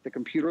ink. The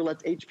computer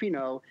lets HP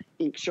know,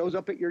 ink shows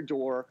up at your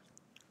door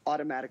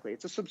automatically.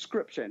 It's a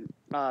subscription.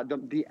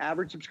 The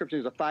average subscription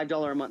is a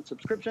 $5 a month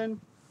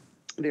subscription.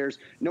 There's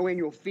no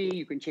annual fee.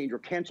 You can change or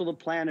cancel the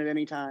plan at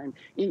any time.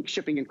 Ink,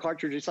 shipping, and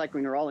cartridge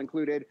recycling are all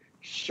included.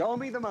 Show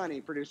me the money,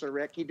 producer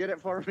Rick. He did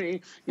it for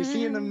me. You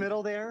see in the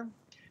middle there?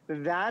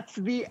 That's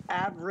the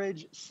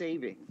average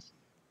savings.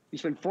 You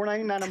spend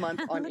 $4.99 a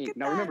month on ink.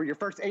 Now remember, your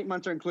first 8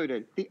 months are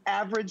included. The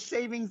average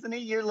savings in a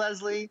year,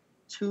 Leslie,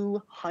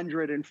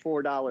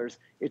 $204.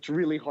 It's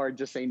really hard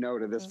to say no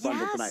to this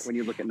bundle tonight when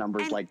you look at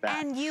numbers like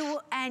that. And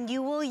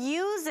you will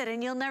use it,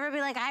 and you'll never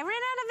be like, I ran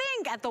out of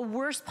ink at the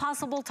worst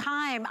possible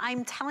time.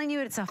 I'm telling you,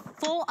 it's a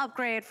full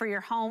upgrade for your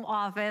home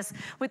office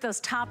with those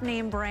top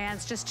name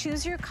brands. Just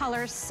choose your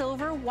color,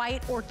 silver,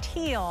 white, or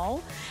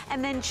teal,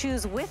 and then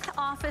choose with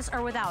office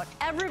or without.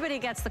 Everybody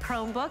gets the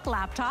Chromebook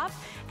laptop,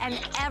 and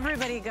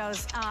everybody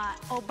goes,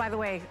 oh, by the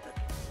way,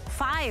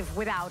 5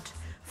 without.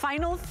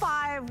 Final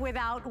 5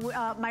 without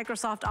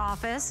Microsoft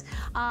Office.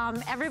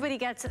 Everybody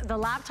gets the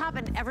laptop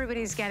and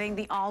everybody's getting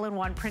the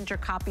all-in-one printer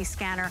copy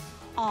scanner,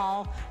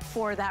 all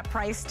for that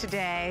price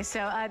today.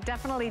 So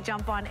definitely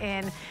jump on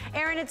in.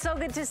 Aaron, it's so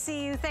good to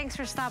see you. Thanks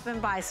for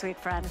stopping by, sweet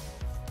friend.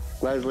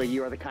 Leslie,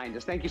 you are the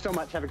kindest. Thank you so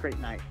much. Have a great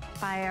night.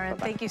 Bye, Aaron.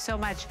 Bye-bye. Thank you so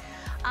much.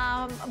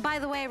 By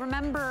the way,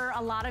 remember,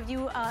 a lot of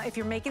you, if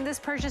you're making this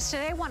purchase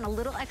today, want a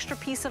little extra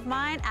peace of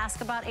mind,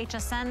 ask about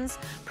HSN's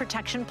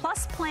Protection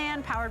Plus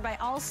plan, powered by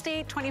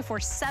Allstate,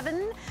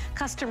 24/7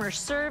 customer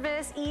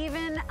service,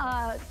 even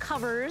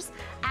covers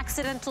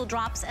accidental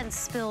drops and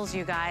spills,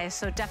 you guys.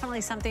 So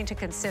definitely something to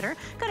consider.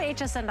 Go to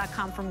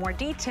hsn.com for more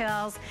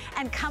details.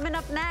 And coming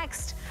up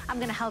next, I'm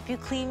gonna help you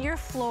clean your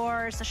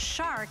floors. A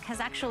shark has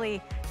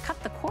actually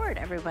cut the cord,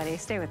 everybody.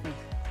 Stay with me.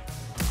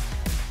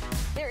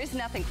 There is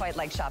nothing quite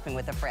like shopping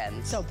with a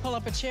friend. So pull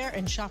up a chair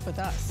and shop with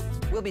us.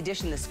 We'll be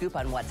dishing the scoop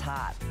on what's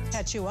hot.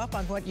 Catch you up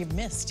on what you've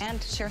missed.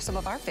 And share some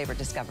of our favorite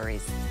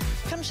discoveries.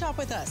 Come shop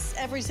with us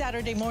every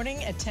Saturday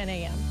morning at 10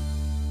 a.m.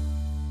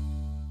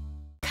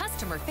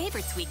 Customer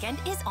Favorites Weekend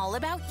is all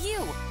about you,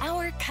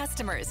 our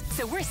customers.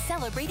 So we're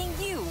celebrating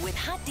you with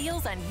hot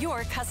deals on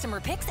your customer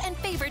picks and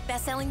favorite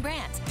best-selling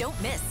brands.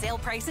 Don't miss sale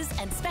prices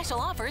and special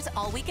offers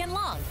all weekend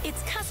long.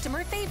 It's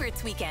Customer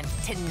Favorites Weekend,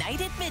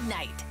 tonight at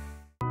midnight.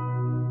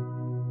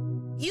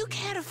 You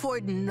can't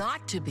afford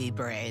not to be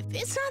brave.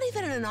 It's not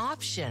even an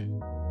option.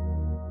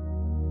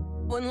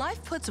 When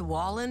life puts a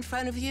wall in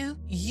front of you,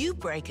 you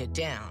break it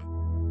down.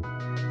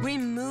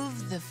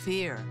 Remove the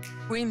fear.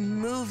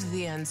 Remove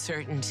the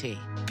uncertainty.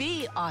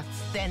 Be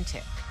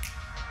authentic.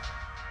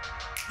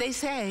 They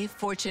say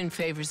fortune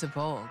favors the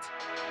bold.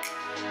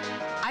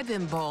 I've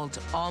been bold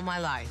all my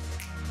life,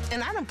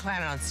 and I don't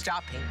plan on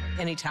stopping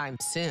anytime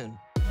soon.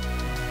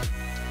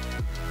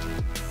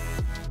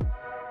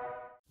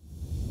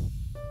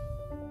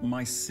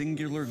 My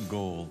singular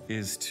goal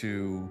is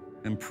to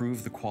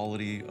improve the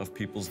quality of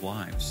people's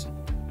lives.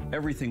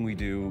 Everything we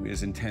do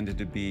is intended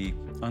to be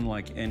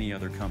unlike any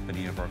other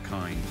company of our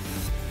kind.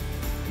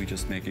 We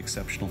just make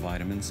exceptional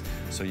vitamins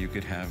so you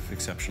could have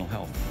exceptional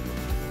health.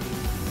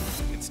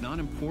 It's not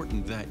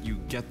important that you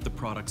get the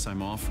products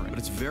I'm offering, but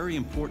it's very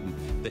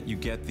important that you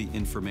get the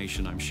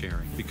information I'm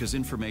sharing, because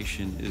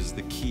information is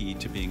the key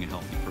to being a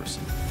healthy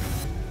person.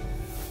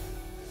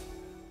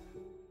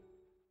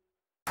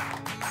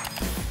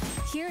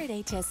 Here at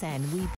HSN, we